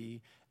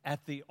activity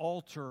at the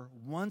altar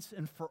once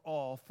and for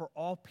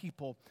all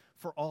people,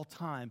 for all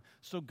time.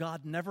 So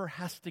God never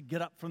has to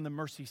get up from the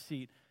mercy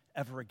seat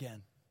ever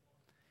again.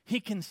 He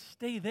can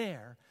stay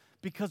there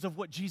because of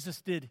what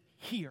Jesus did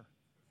here.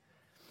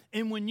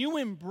 And when you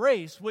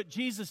embrace what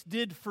Jesus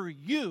did for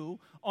you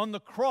on the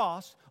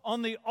cross,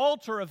 on the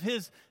altar of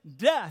His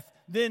death,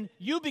 then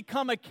you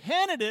become a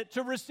candidate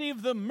to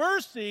receive the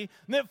mercy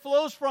that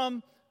flows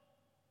from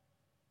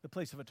the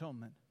place of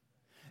atonement.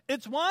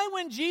 It's why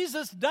when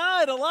Jesus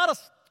died, a lot of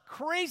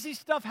crazy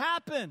stuff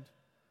happened.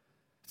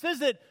 It says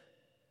that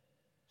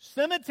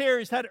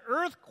cemeteries had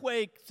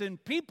earthquakes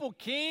and people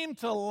came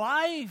to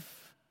life.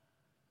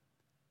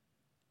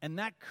 And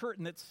that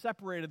curtain that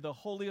separated the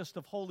holiest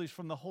of holies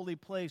from the holy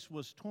place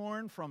was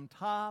torn from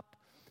top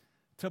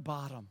to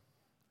bottom.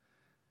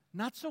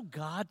 Not so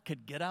God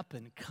could get up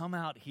and come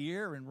out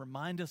here and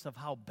remind us of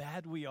how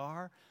bad we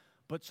are,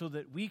 but so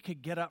that we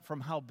could get up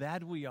from how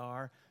bad we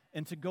are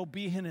and to go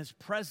be in His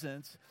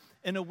presence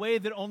in a way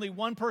that only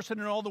one person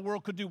in all the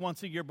world could do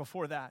once a year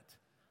before that.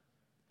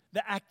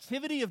 The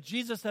activity of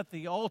Jesus at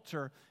the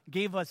altar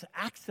gave us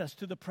access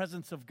to the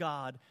presence of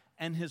God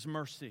and His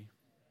mercy.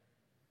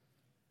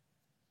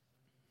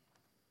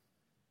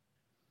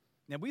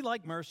 Now, we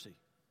like mercy.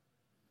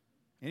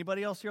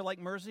 Anybody else here like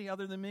mercy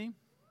other than me?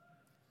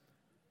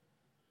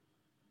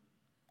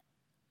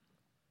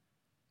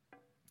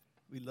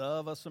 We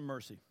love us some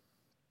mercy.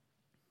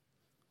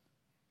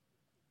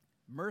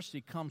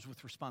 Mercy comes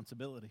with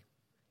responsibility.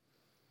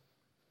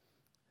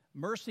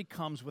 Mercy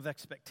comes with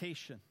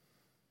expectation.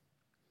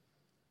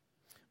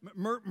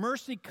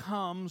 Mercy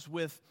comes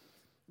with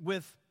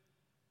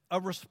a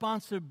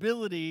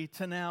responsibility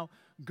to now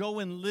go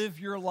and live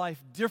your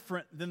life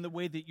different than the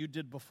way that you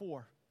did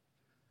before.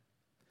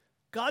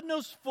 God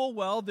knows full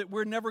well that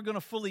we're never going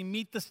to fully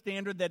meet the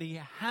standard that He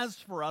has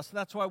for us.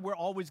 That's why we're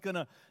always going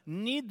to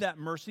need that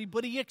mercy.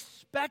 But He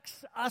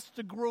expects us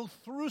to grow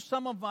through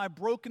some of our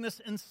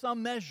brokenness in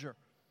some measure.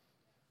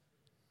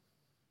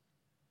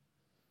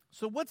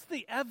 So what's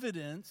the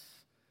evidence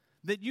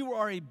that you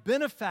are a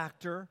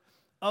benefactor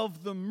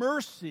of the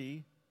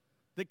mercy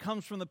that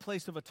comes from the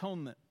place of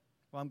atonement?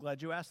 Well, I'm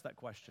glad you asked that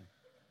question.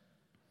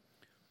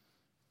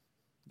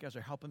 You guys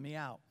are helping me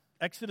out.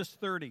 Exodus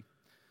 30.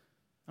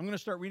 I'm going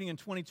to start reading in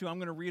 22. I'm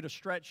going to read a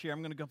stretch here.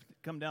 I'm going to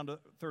come down to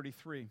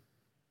 33.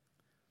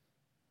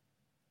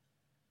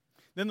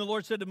 Then the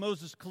Lord said to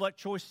Moses, collect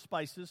choice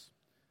spices,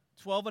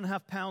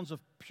 12.5 pounds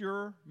of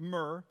pure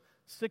myrrh,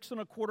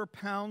 6.25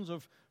 pounds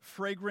of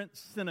fragrant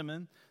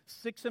cinnamon,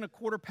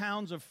 6.25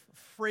 pounds of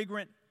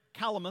fragrant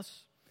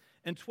calamus,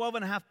 and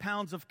 12.5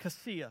 pounds of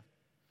cassia,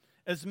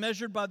 as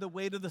measured by the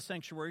weight of the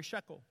sanctuary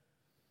shekel.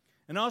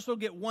 And also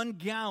get 1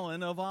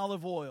 gallon of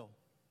olive oil.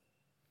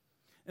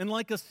 And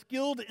like a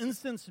skilled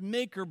incense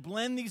maker,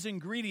 blend these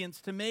ingredients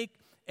to make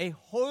a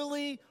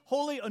holy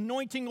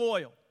anointing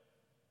oil.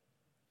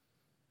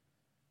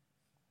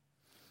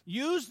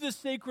 Use this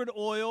sacred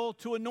oil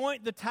to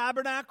anoint the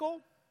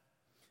tabernacle,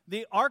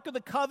 the Ark of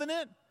the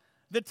Covenant,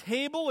 the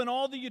table and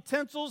all the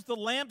utensils, the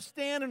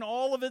lampstand and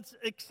all of its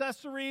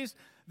accessories,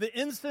 the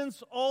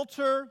incense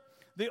altar,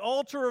 the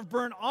altar of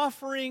burnt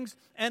offerings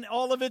and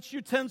all of its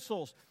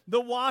utensils,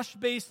 the wash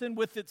basin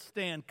with its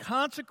stand.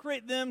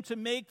 Consecrate them to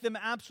make them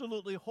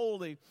absolutely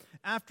holy.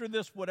 After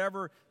this,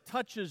 whatever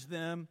touches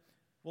them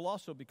will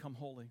also become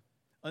holy.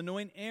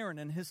 Anoint Aaron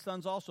and his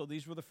sons also.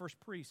 These were the first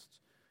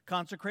priests,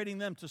 consecrating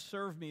them to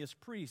serve me as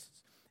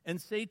priests. And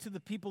say to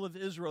the people of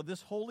Israel,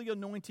 this holy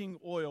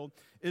anointing oil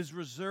is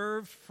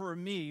reserved for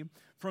me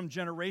from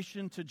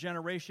generation to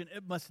generation.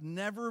 It must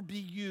never be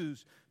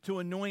used to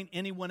anoint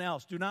anyone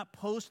else. Do not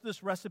post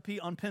this recipe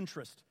on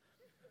Pinterest.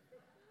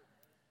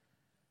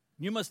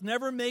 You must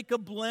never make a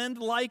blend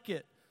like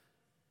it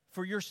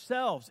for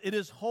yourselves. It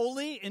is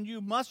holy, and you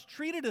must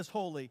treat it as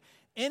holy.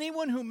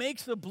 Anyone who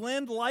makes a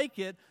blend like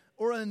it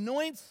or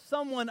anoints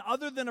someone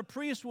other than a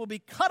priest will be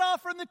cut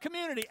off from the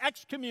community,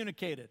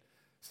 excommunicated.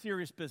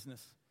 Serious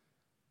business.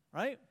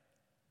 Right?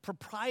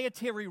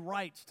 Proprietary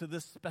rights to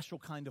this special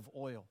kind of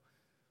oil.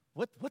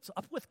 What's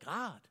up with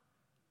God?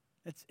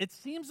 It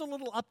seems a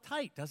little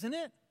uptight, doesn't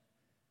it?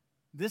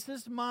 This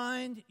is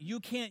mine,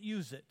 you can't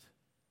use it.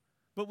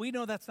 But we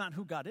know that's not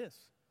who God is.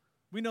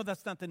 We know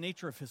that's not the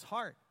nature of His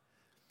heart.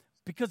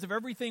 Because of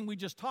everything we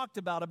just talked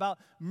about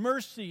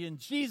mercy and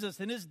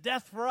Jesus and His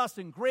death for us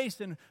and grace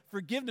and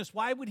forgiveness,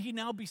 why would He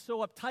now be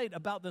so uptight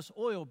about this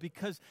oil?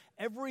 Because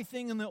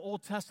everything in the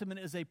Old Testament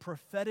is a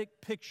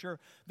prophetic picture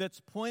that's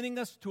pointing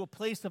us to a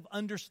place of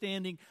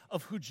understanding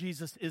of who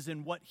Jesus is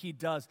and what He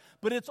does.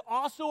 But it's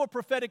also a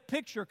prophetic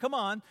picture, come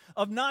on,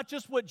 of not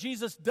just what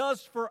Jesus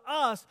does for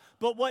us,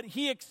 but what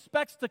He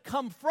expects to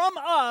come from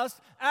us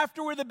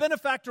after we're the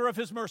benefactor of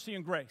His mercy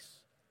and grace.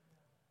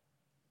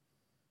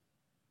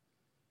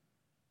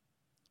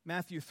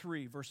 Matthew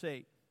 3, verse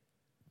 8.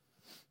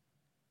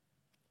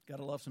 Got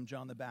to love some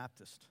John the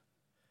Baptist.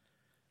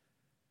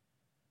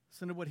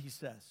 Listen to what he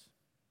says.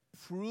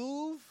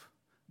 Prove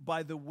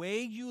by the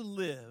way you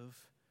live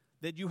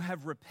that you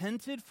have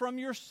repented from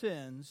your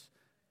sins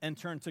and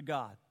turned to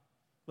God.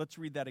 Let's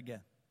read that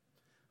again.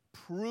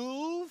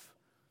 Prove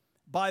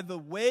by the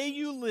way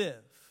you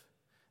live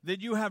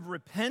that you have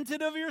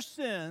repented of your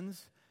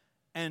sins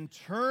and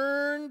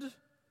turned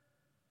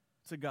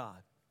to God.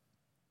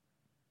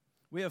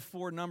 We have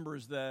 4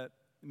 numbers that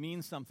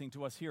mean something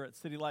to us here at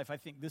City Life. I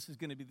think this is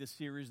going to be the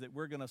series that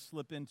we're going to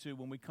slip into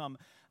when we come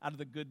out of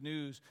the good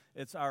news.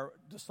 It's our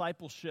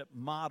discipleship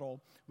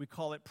model. We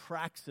call it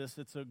praxis.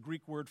 It's a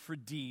Greek word for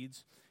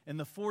deeds. And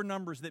the 4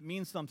 numbers that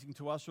mean something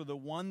to us are the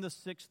 1, the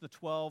 6, the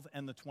 12,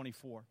 and the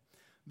 24.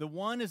 The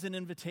 1 is an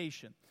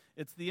invitation.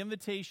 It's the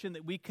invitation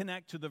that we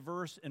connect to the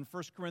verse in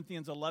 1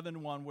 Corinthians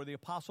 11:1 where the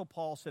Apostle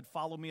Paul said,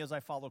 follow me as I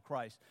follow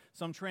Christ.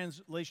 Some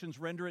translations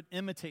render it,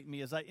 imitate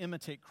me as I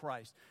imitate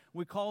Christ.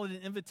 We call it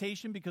an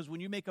invitation because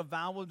when you make a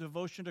vow of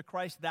devotion to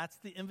Christ, that's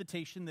the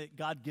invitation that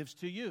God gives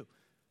to you.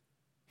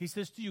 He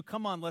says to you,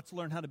 come on, let's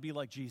learn how to be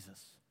like Jesus.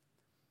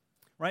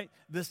 Right?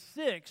 The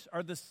 6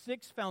 are the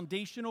 6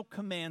 foundational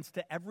commands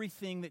to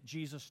everything that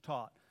Jesus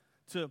taught.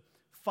 To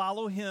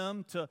follow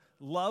Him, to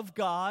love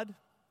God,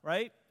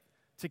 right?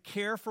 To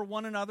care for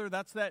one another.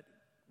 That's that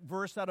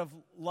verse out of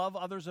love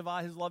others as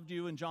I has loved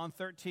you in John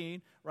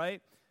 13, right?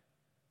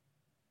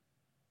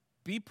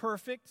 Be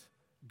perfect,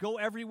 go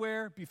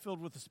everywhere, be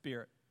filled with the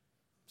Spirit.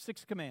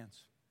 6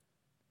 commands.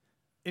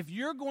 if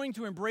you're going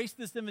to embrace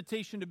this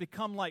invitation to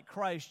become like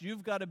Christ,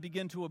 you've got to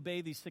begin to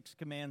obey these 6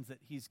 commands that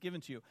he's given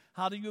to you.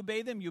 How do you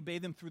obey them? You obey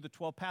them through the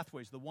 12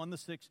 pathways, the 1, the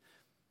 6,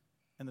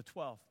 and the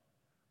 12.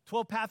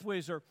 12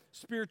 pathways are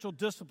spiritual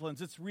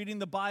disciplines. It's reading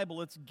the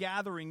Bible. It's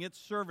gathering. It's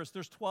service.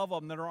 There's 12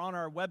 of them that are on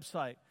our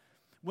website.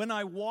 When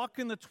I walk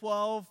in the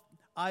 12,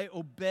 I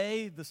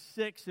obey the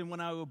 6, and when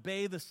I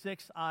obey the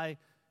 6, I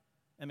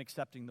am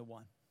accepting the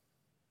 1.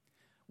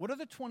 What are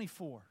the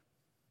 24?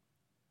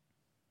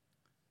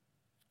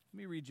 Let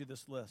me read you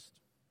this list.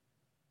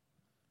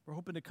 We're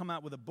hoping to come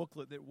out with a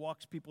booklet that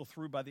walks people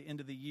through by the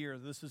end of the year.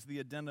 This is the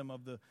addendum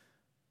of the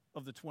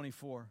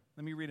 24.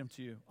 Let me read them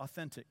to you.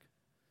 Authentic,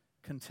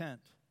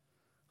 content,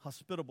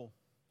 hospitable,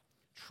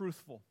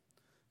 truthful,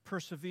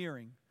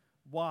 persevering,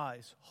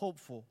 wise,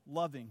 hopeful,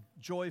 loving,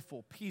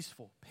 joyful,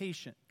 peaceful,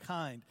 patient,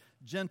 kind,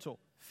 gentle,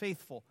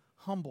 faithful,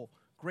 humble,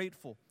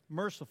 grateful,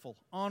 merciful,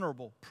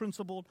 honorable,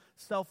 principled,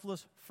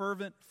 selfless,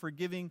 fervent,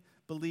 forgiving,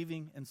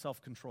 believing, and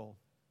self-controlled.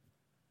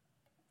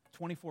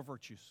 24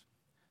 virtues.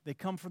 They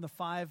come from the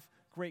 5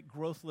 great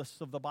growth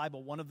lists of the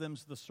Bible. One of them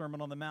is the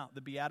Sermon on the Mount,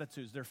 the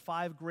Beatitudes. There are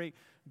 5 great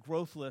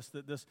growth lists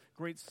that this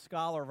great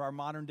scholar of our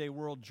modern day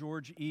world,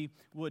 George E.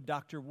 Wood,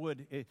 Dr.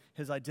 Wood,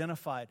 has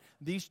identified.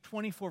 These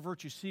 24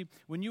 virtues. See,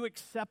 when you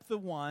accept the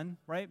 1,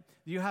 right,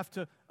 you have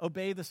to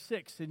obey the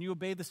 6, and you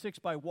obey the 6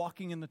 by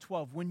walking in the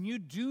 12. When you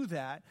do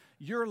that,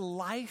 your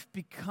life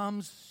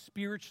becomes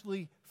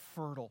spiritually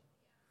fertile.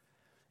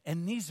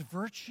 And these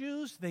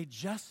virtues, they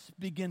just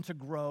begin to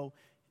grow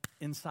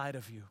inside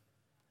of you.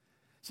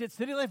 See, at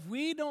City Life,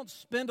 we don't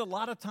spend a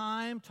lot of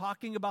time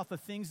talking about the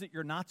things that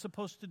you're not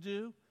supposed to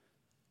do.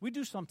 We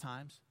do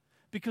sometimes,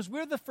 because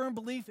we're the firm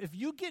belief if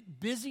you get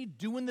busy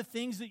doing the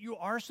things that you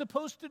are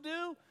supposed to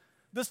do,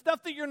 the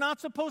stuff that you're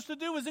not supposed to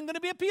do isn't going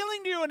to be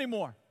appealing to you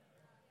anymore.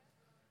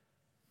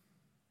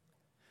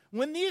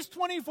 When these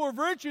 24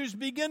 virtues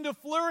begin to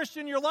flourish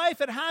in your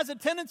life, it has a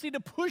tendency to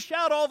push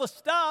out all the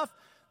stuff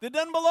that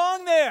doesn't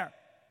belong there.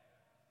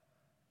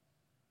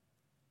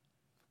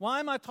 Why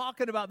am I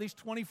talking about these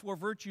 24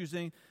 virtues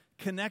in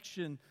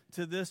connection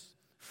to this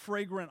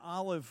fragrant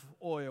olive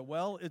oil?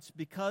 Well, it's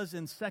because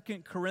in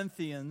 2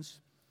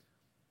 Corinthians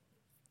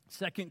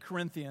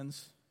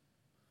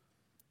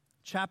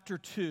chapter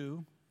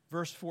 2,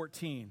 verse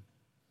 14.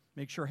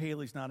 Make sure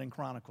Haley's not in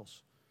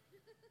Chronicles.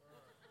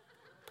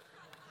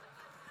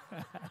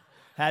 I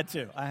had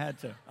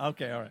to.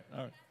 Okay, all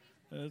right.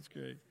 That's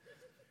great.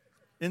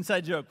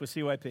 Inside joke with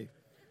CYP.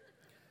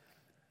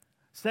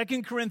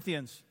 2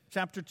 Corinthians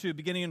chapter 2,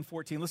 beginning in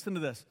 14. Listen to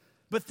this.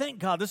 But thank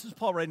God, this is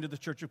Paul writing to the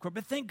church of Corinth,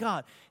 but thank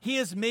God, he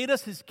has made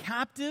us his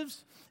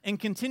captives and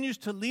continues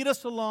to lead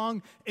us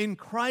along in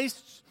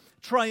Christ's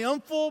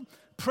triumphal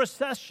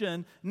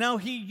procession. Now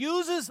he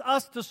uses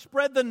us to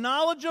spread the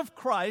knowledge of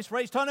Christ,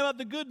 right? He's talking about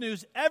the good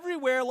news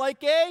everywhere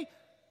like a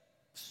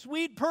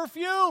sweet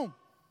perfume.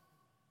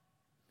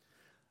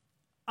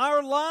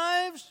 Our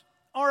lives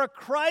are a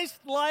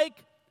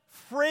Christ-like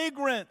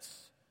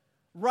fragrance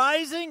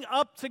rising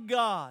up to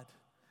God.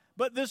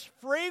 But this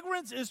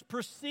fragrance is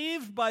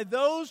perceived by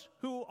those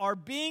who are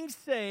being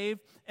saved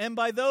and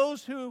by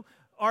those who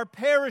are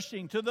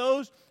perishing. To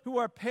those who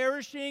are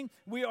perishing,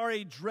 we are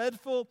a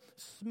dreadful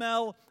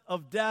smell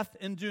of death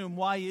and doom.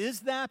 Why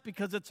is that?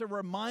 Because it's a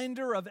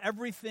reminder of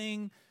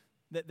everything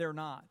that they're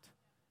not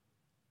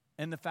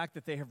and the fact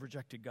that they have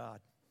rejected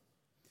God.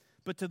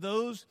 But to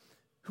those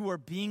who are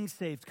being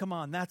saved, come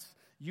on, that's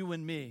you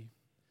and me.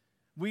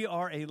 We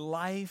are a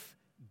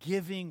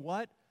life-giving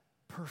what?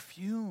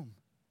 Perfume.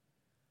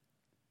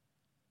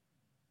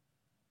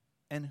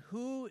 And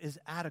who is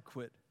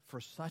adequate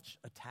for such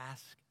a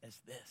task as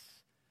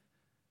this?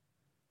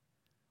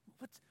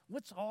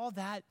 What's all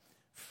that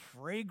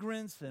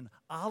fragrance and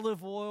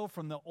olive oil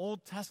from the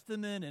Old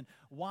Testament and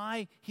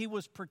why he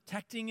was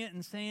protecting it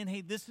and saying,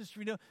 hey, this is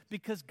for you?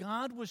 Because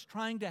God was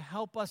trying to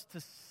help us to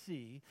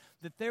see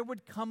that there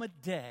would come a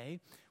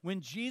day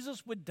when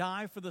Jesus would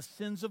die for the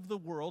sins of the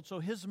world so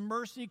his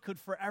mercy could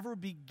forever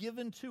be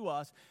given to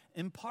us.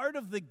 And part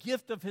of the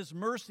gift of his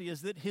mercy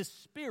is that his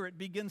Spirit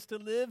begins to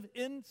live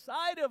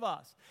inside of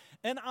us.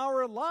 And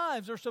our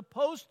lives are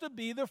supposed to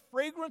be the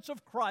fragrance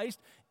of Christ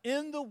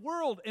in the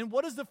world. And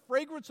what does the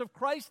fragrance of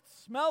Christ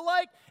smell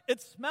like?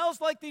 It smells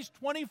like these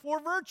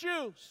 24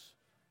 virtues.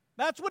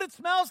 That's what it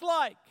smells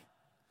like.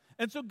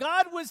 And so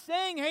God was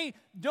saying, hey,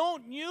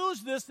 don't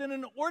use this in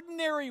an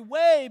ordinary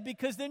way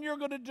because then you're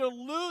going to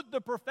dilute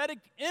the prophetic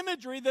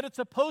imagery that it's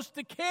supposed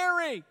to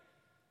carry.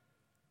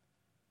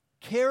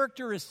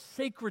 Character is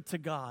sacred to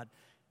God,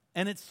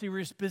 and it's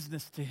serious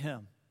business to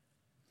him.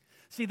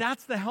 See,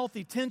 that's the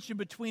healthy tension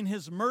between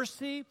his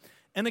mercy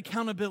and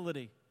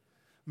accountability.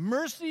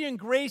 Mercy and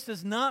grace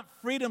is not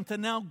freedom to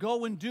now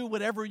go and do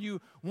whatever you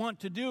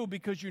want to do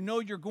because you know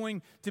you're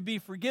going to be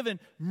forgiven.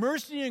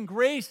 Mercy and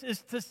grace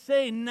is to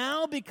say,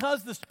 now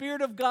because the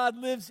Spirit of God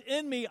lives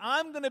in me,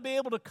 I'm going to be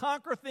able to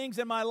conquer things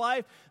in my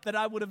life that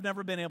I would have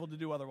never been able to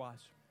do otherwise.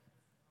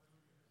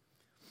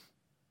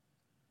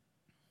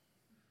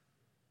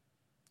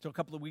 So a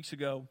couple of weeks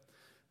ago,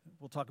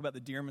 We'll talk about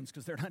the Dearmans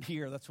because they're not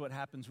here. That's what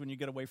happens when you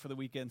get away for the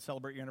weekend,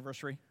 celebrate your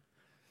anniversary.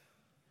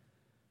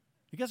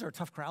 You guys are a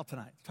tough crowd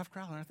tonight. Tough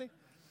crowd, aren't they?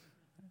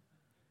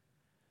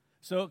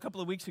 So a couple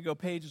of weeks ago,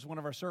 Paige is one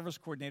of our service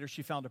coordinators.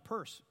 She found a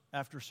purse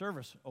after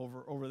service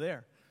over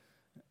there.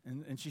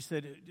 And she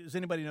said, does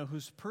anybody know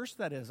whose purse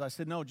that is? I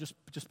said, no, just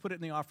put it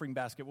in the offering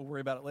basket. We'll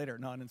worry about it later.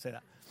 No, I didn't say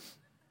that.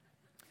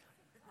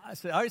 I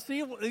said, all right, see,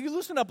 you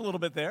loosened up a little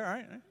bit there, all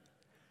right?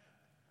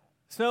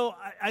 So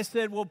I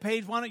said, well,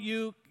 Paige, why don't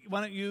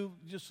you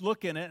just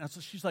look in it? And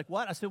so she's like,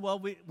 what? I said, well,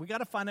 we got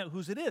to find out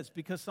whose it is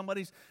because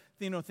somebody's,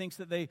 thinks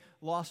that they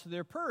lost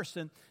their purse.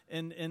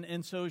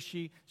 And so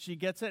she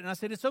gets it. And I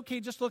said, it's okay,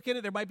 just look in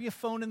it. There might be a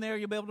phone in there.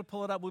 You'll be able to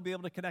pull it up. We'll be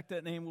able to connect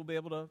that name. We'll be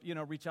able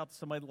to, reach out to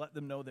somebody to let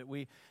them know that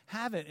we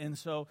have it. And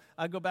so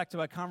I go back to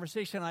my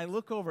conversation. I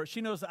look over.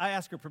 She knows. I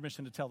ask her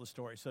permission to tell the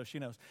story, so she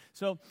knows.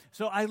 So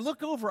I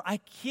look over. I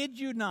kid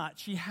you not.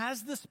 She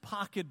has this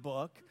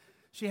pocketbook.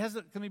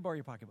 Let me borrow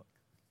your pocketbook.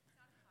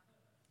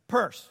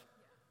 Purse,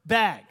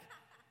 bag.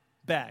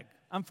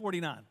 I'm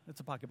 49. It's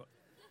a pocketbook.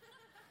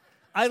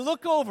 I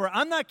look over.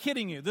 I'm not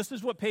kidding you. This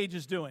is what Paige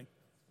is doing.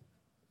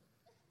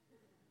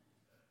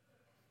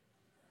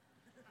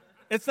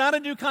 It's not a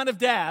new kind of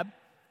dab,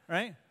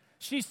 right?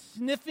 She's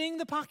sniffing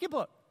the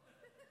pocketbook.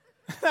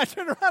 I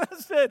turned around and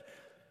said,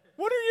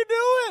 what are you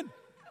doing?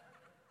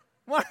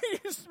 Why are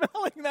you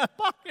smelling that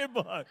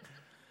pocketbook? I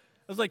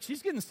was like,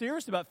 she's getting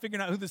serious about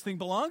figuring out who this thing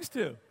belongs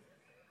to.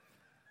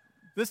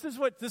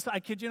 I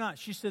kid you not.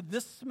 She said,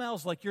 this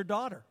smells like your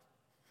daughter.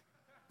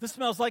 This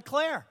smells like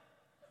Claire.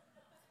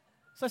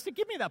 So I said,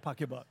 give me that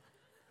pocketbook.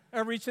 I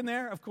reach in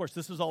there. Of course,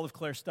 this is all of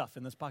Claire's stuff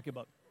in this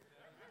pocketbook.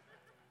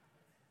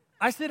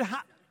 I said,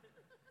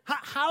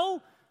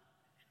 how?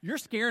 You're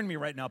scaring me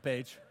right now,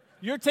 Paige.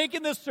 You're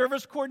taking this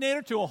service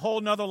coordinator to a whole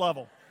nother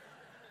level.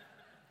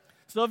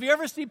 So if you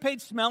ever see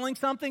Paige smelling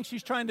something,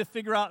 she's trying to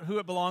figure out who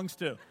it belongs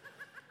to.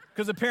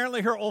 Because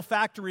apparently her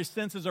olfactory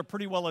senses are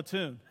pretty well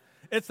attuned.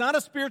 It's not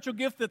a spiritual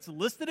gift that's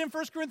listed in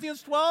 1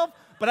 Corinthians 12,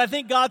 but I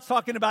think God's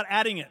talking about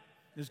adding it.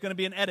 There's going to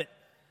be an edit.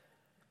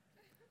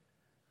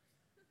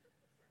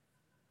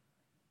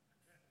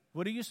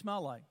 What do you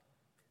smell like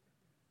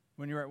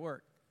when you're at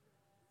work?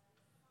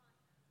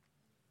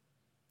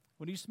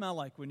 What do you smell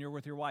like when you're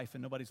with your wife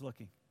and nobody's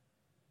looking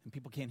and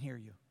people can't hear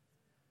you?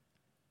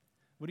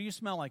 What do you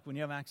smell like when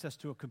you have access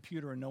to a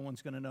computer and no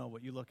one's going to know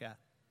what you look at?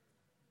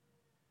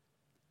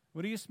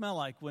 What do you smell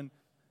like when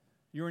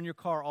you're in your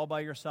car all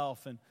by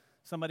yourself and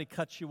somebody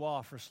cuts you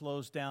off or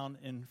slows down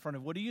in front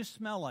of you? What do you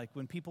smell like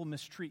when people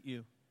mistreat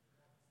you?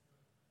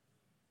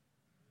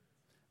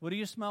 What do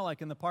you smell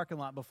like in the parking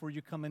lot before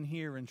you come in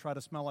here and try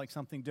to smell like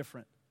something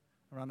different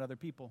around other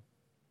people?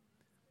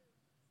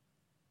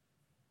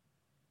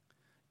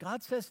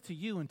 God says to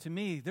you and to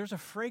me, there's a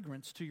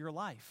fragrance to your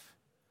life.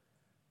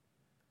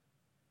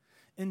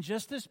 And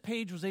just as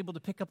Paige was able to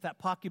pick up that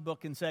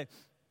pocketbook and say,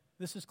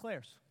 this is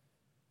Claire's.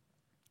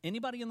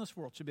 Anybody in this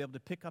world should be able to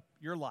pick up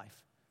your life,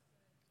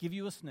 give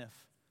you a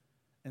sniff,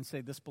 and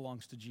say, this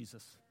belongs to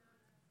Jesus.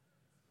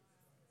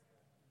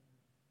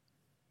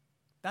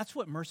 That's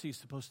what mercy is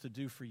supposed to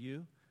do for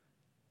you.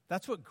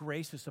 That's what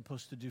grace is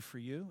supposed to do for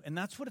you. And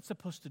that's what it's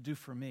supposed to do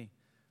for me.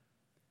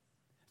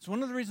 It's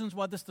one of the reasons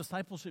why this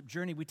discipleship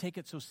journey, we take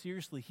it so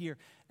seriously here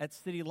at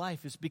City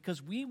Life, is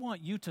because we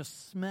want you to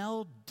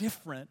smell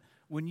different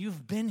when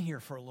you've been here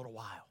for a little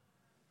while.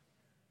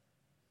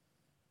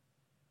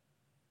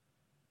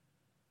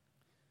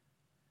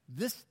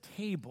 This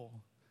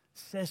table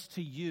says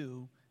to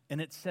you,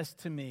 and it says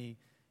to me,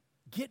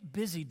 get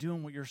busy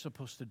doing what you're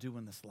supposed to do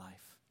in this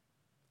life.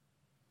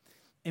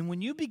 And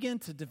when you begin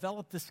to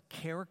develop this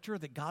character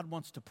that God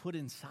wants to put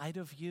inside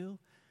of you,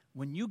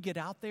 when you get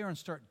out there and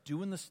start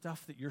doing the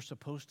stuff that you're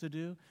supposed to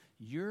do,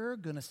 you're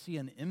going to see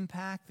an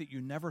impact that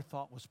you never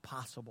thought was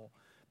possible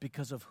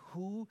because of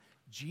who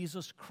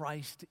Jesus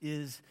Christ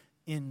is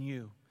in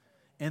you.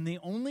 And the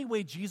only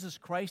way Jesus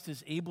Christ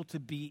is able to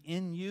be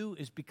in you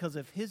is because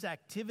of his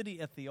activity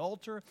at the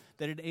altar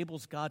that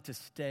enables God to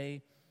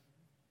stay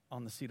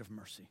on the seat of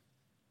mercy.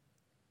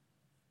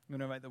 I'm going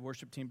to invite the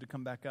worship team to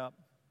come back up.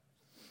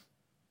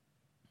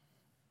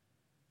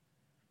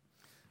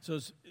 So,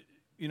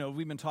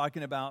 we've been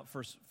talking about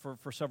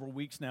for several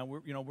weeks now.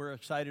 We're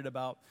excited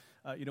about.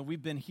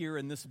 We've been here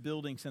in this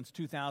building since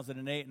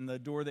 2008, and the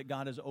door that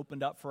God has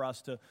opened up for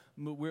us to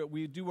move.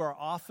 We do our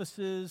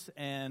offices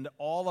and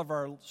all of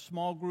our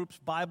small groups,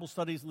 Bible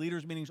studies,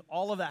 leaders meetings.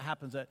 All of that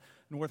happens at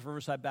North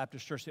Riverside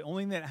Baptist Church. The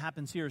only thing that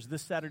happens here is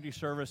this Saturday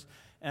service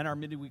and our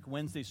midweek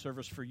Wednesday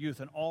service for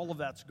youth, and all of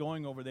that's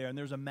going over there. And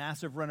there's a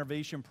massive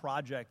renovation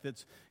project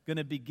that's going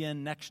to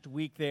begin next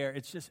week there.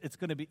 It's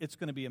going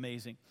to be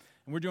amazing.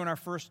 And we're doing our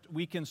first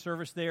weekend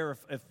service there.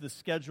 If the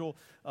schedule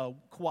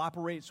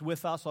cooperates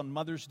with us on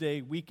Mother's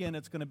Day weekend,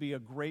 it's going to be a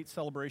great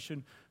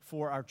celebration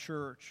for our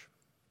church.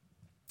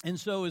 And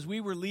so as we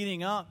were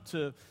leading up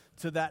to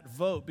that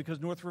vote, because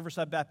North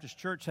Riverside Baptist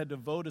Church had to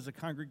vote as a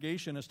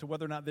congregation as to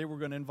whether or not they were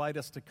going to invite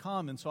us to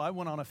come. And so I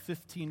went on a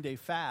 15-day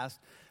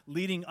fast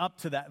leading up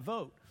to that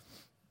vote.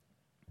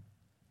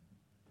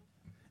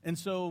 And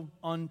so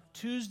on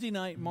Tuesday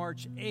night,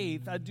 March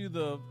 8th, I do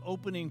the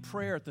opening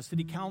prayer at the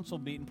city council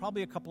meeting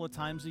probably a couple of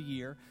times a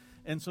year.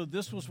 And so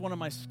this was one of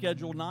my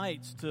scheduled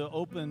nights to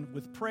open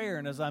with prayer.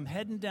 And as I'm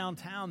heading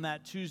downtown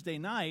that Tuesday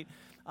night,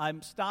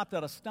 I'm stopped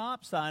at a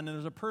stop sign, and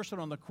there's a person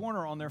on the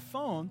corner on their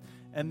phone,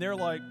 and they're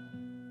like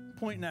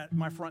pointing at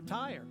my front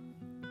tire.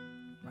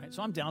 Right?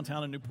 So I'm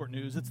downtown in Newport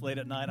News. It's late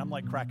at night. I'm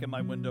like cracking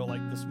my window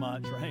like this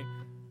much, right?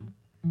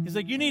 He's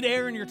like, "You need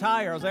air in your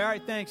tire." I was like, "All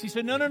right, thanks." He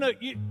said, No,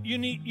 you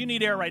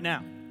need air right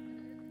now.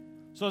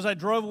 So as I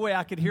drove away,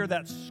 I could hear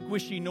that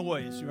squishy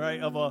noise,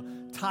 right, of a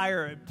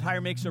tire. A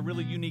tire makes a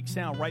really unique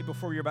sound right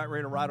before you're about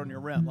ready to ride on your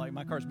rim. Like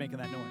my car's making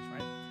that noise,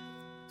 right?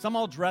 So I'm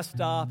all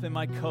dressed up in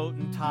my coat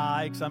and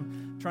tie because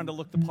I'm trying to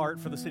look the part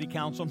for the city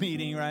council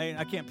meeting, right?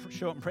 I can't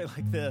show up and pray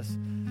like this.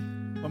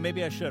 Well,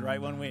 maybe I should, right?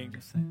 One week.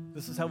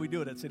 This is how we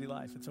do it at City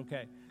Life. It's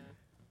okay.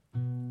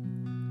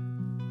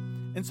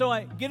 And so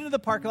I get into the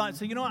parking lot and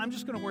say, you know what, I'm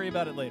just going to worry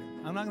about it later.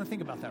 I'm not going to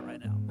think about that right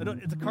now.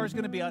 The car's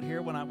going to be out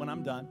here when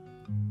I'm done.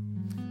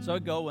 So I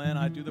go in,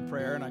 I do the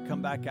prayer, and I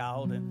come back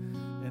out, and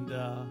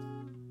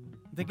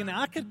thinking,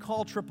 I could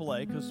call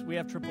AAA because we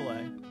have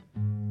AAA.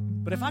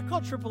 But if I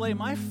called AAA,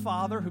 my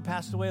father, who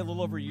passed away a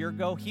little over a year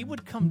ago, he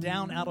would come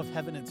down out of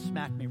heaven and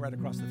smack me right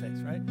across the face,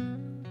 right?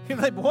 He'd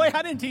be like, "Boy,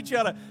 I didn't teach you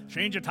how to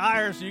change a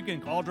tire so you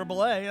can call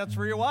AAA. That's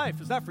for your wife.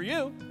 It's not for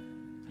you."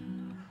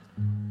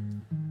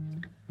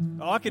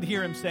 Oh, I could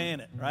hear him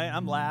saying it, right?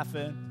 I'm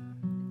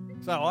laughing.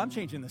 So, I'm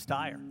changing this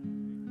tire.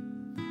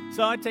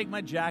 So I take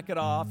my jacket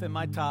off and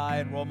my tie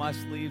and roll my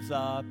sleeves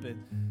up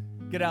and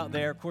get out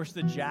there. Of course,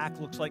 the jack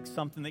looks like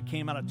something that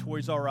came out of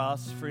Toys R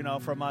Us,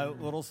 from my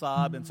little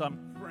sob. And so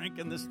I'm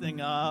cranking this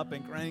thing up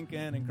and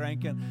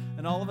cranking.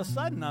 And all of a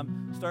sudden,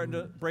 I'm starting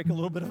to break a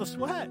little bit of a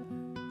sweat.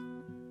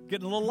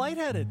 Getting a little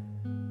lightheaded.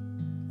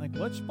 Like,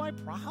 what's my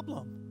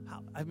problem?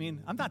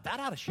 I'm not that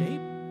out of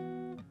shape.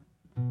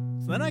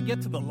 So then I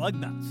get to the lug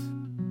nuts.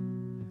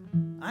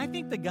 I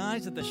think the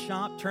guys at the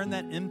shop turn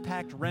that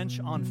impact wrench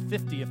on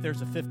 50 if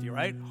there's a 50,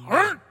 right?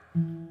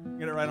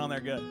 Get it right on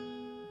there, good.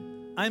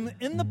 I'm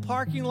in the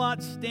parking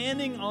lot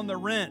standing on the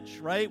wrench,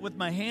 right, with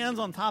my hands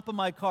on top of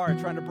my car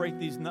trying to break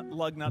these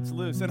lug nuts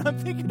loose. And I'm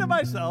thinking to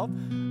myself,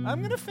 I'm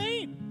going to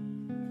faint.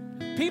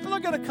 People are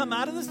going to come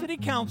out of the city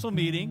council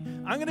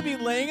meeting. I'm going to be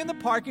laying in the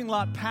parking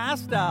lot,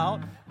 passed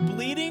out,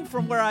 bleeding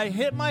from where I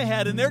hit my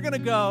head, and they're going to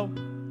go,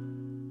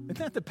 "Isn't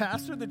that the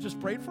pastor that just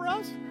prayed for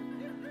us?"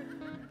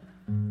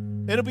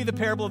 It'll be the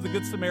parable of the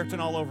Good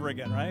Samaritan all over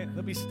again, right?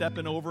 They'll be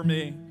stepping over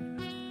me.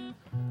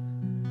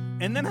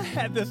 And then I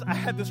had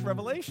this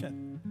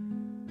revelation.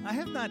 I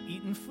have not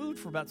eaten food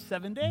for about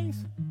 7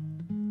 days.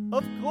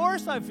 Of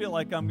course I feel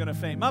like I'm going to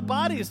faint. My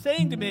body is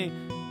saying to me,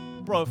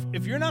 "Bro,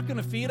 if you're not going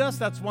to feed us,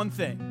 that's one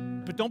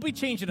thing. But don't be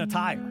changing a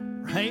tire,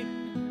 right?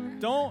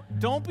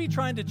 Don't be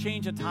trying to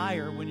change a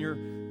tire when you're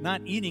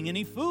not eating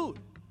any food."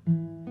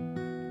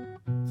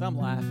 So I'm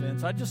laughing.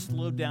 So I just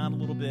slowed down a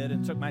little bit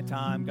and took my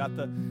time, got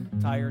the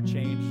tire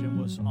changed, and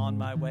was on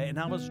my way. And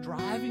I was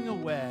driving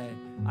away.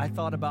 I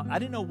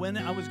didn't know when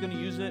I was going to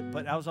use it,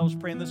 but as I was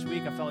praying this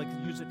week, I felt like I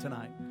could use it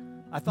tonight.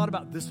 I thought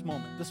about this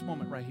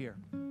moment right here.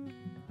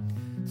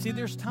 See,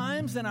 there's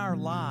times in our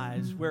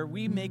lives where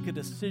we make a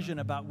decision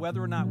about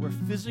whether or not we're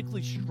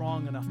physically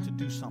strong enough to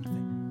do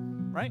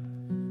something, right?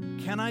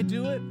 Can I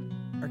do it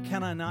or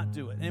can I not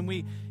do it? And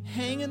we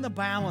hang in the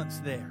balance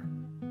there.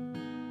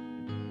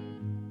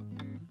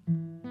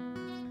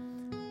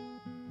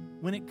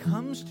 When it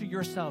comes to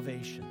your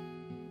salvation,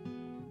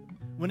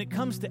 when it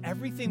comes to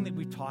everything that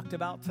we talked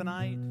about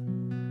tonight,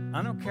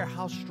 I don't care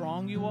how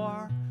strong you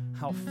are,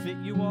 how fit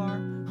you are,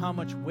 how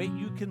much weight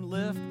you can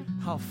lift,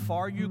 how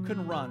far you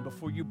can run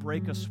before you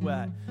break a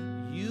sweat.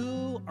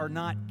 You are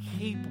not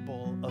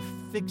capable of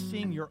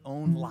fixing your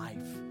own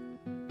life.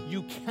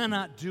 You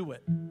cannot do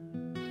it.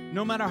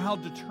 No matter how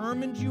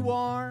determined you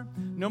are,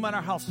 no matter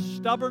how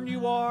stubborn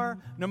you are,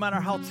 no matter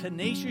how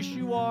tenacious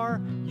you are,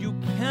 you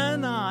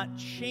cannot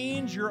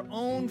change your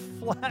own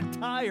flat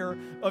tire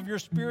of your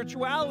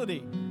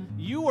spirituality.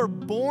 You were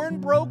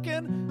born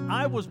broken.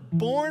 I was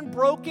born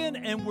broken,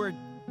 and we're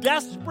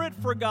desperate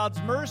for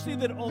God's mercy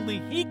that only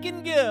He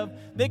can give,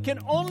 that can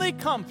only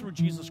come through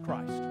Jesus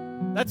Christ.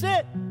 That's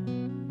it.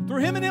 Through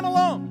Him and Him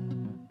alone.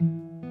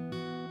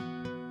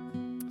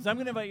 So I'm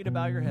going to invite you to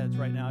bow your heads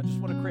right now. I just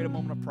want to create a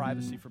moment of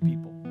privacy for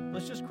people.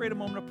 Let's just create a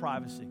moment of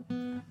privacy.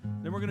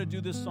 Then we're going to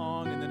do this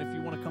song, and then if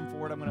you want to come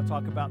forward, I'm going to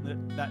talk about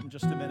that in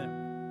just a minute.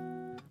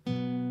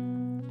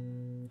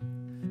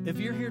 If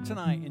you're here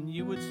tonight and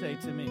you would say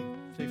to me,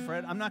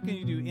 "Fred, I'm not going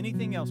to do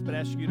anything else but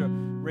ask you to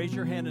raise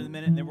your hand in a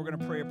minute, and then we're going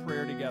to pray a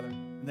prayer together.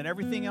 And then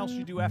everything else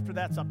you do after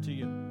that's up to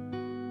you."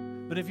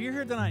 But if you're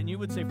here tonight and you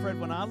would say, "Fred,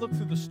 when I look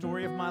through the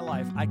story of my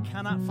life, I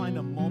cannot find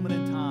a moment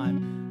in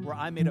time where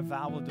I made a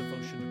vow of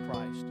devotion to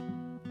Christ."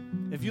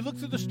 If you look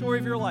through the story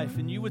of your life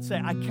and you would say,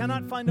 "I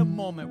cannot find a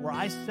moment where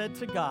I said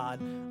to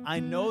God, I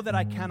know that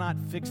I cannot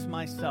fix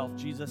myself.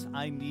 Jesus,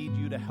 I need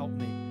you to help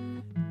me."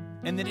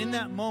 And that in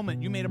that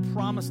moment, you made a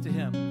promise to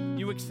him.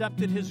 You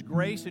accepted his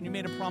grace and you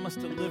made a promise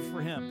to live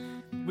for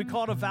him. We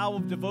call it a vow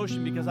of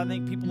devotion because I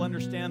think people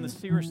understand the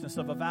seriousness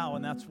of a vow,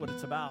 and that's what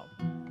it's about.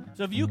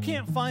 So if you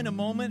can't find a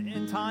moment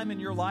in time in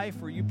your life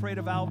where you prayed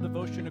a vow of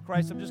devotion to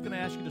Christ, I'm just going to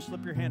ask you to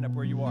slip your hand up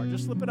where you are.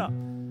 Just slip it up.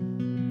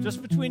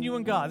 Just between you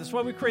and God. That's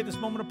why we create this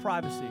moment of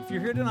privacy. If you're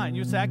here tonight and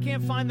you say, I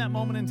can't find that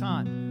moment in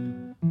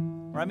time,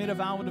 or I made a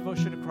vow of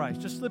devotion to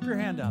Christ, just slip your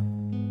hand up.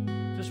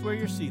 Just where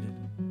you're seated.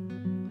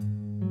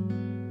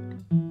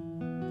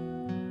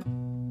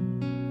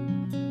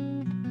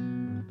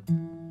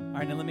 All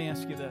right, now let me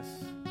ask you this.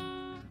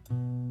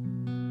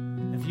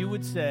 If you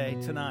would say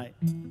tonight,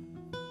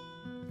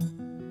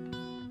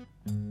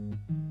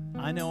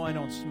 I know I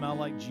don't smell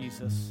like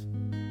Jesus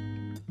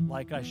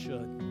like I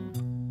should.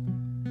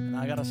 And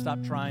I got to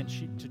stop trying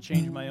to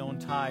change my own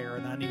tire,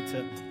 and I need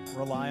to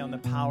rely on the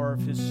power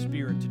of his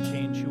Spirit to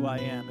change who I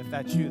am. If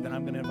that's you, then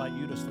I'm going to invite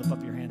you to slip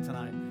up your hand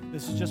tonight.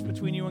 This is just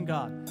between you and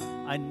God.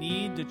 I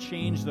need to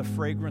change the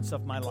fragrance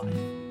of my life.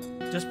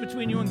 Just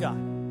between you and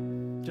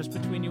God. Just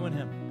between you and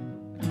him.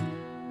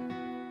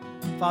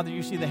 Father,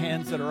 you see the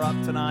hands that are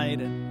up tonight,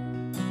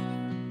 and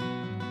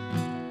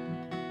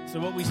so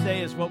what we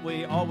say is what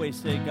we always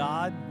say,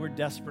 God, we're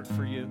desperate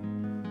for you.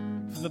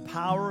 For the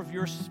power of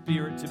your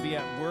Spirit to be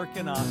at work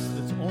in us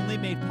that's only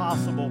made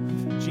possible,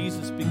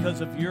 Jesus,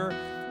 because of your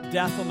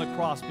death on the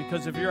cross,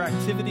 because of your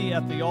activity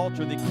at the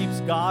altar that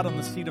keeps God on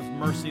the seat of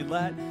mercy.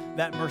 Let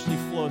that mercy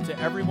flow to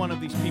every one of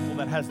these people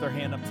that has their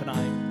hand up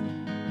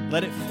tonight.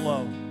 Let it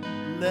flow.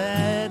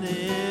 Let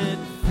it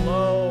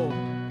flow.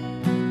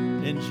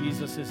 In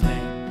Jesus'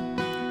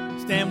 name.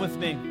 Stand with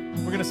me.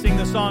 We're going to sing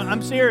this song.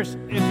 I'm serious.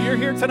 If you're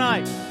here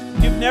tonight,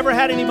 you've never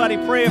had anybody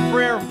pray a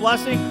prayer of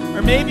blessing,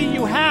 or maybe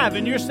you have,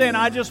 and you're saying,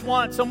 I just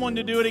want someone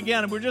to do it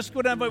again. And we're just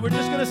going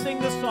to sing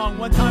this song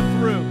one time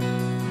through.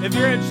 If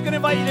you're just going to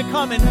invite you to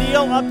come and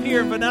kneel up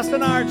here. Vanessa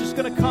and I are just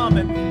going to come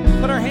and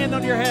put our hand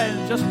on your head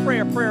and just pray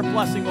a prayer of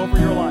blessing over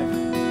your life.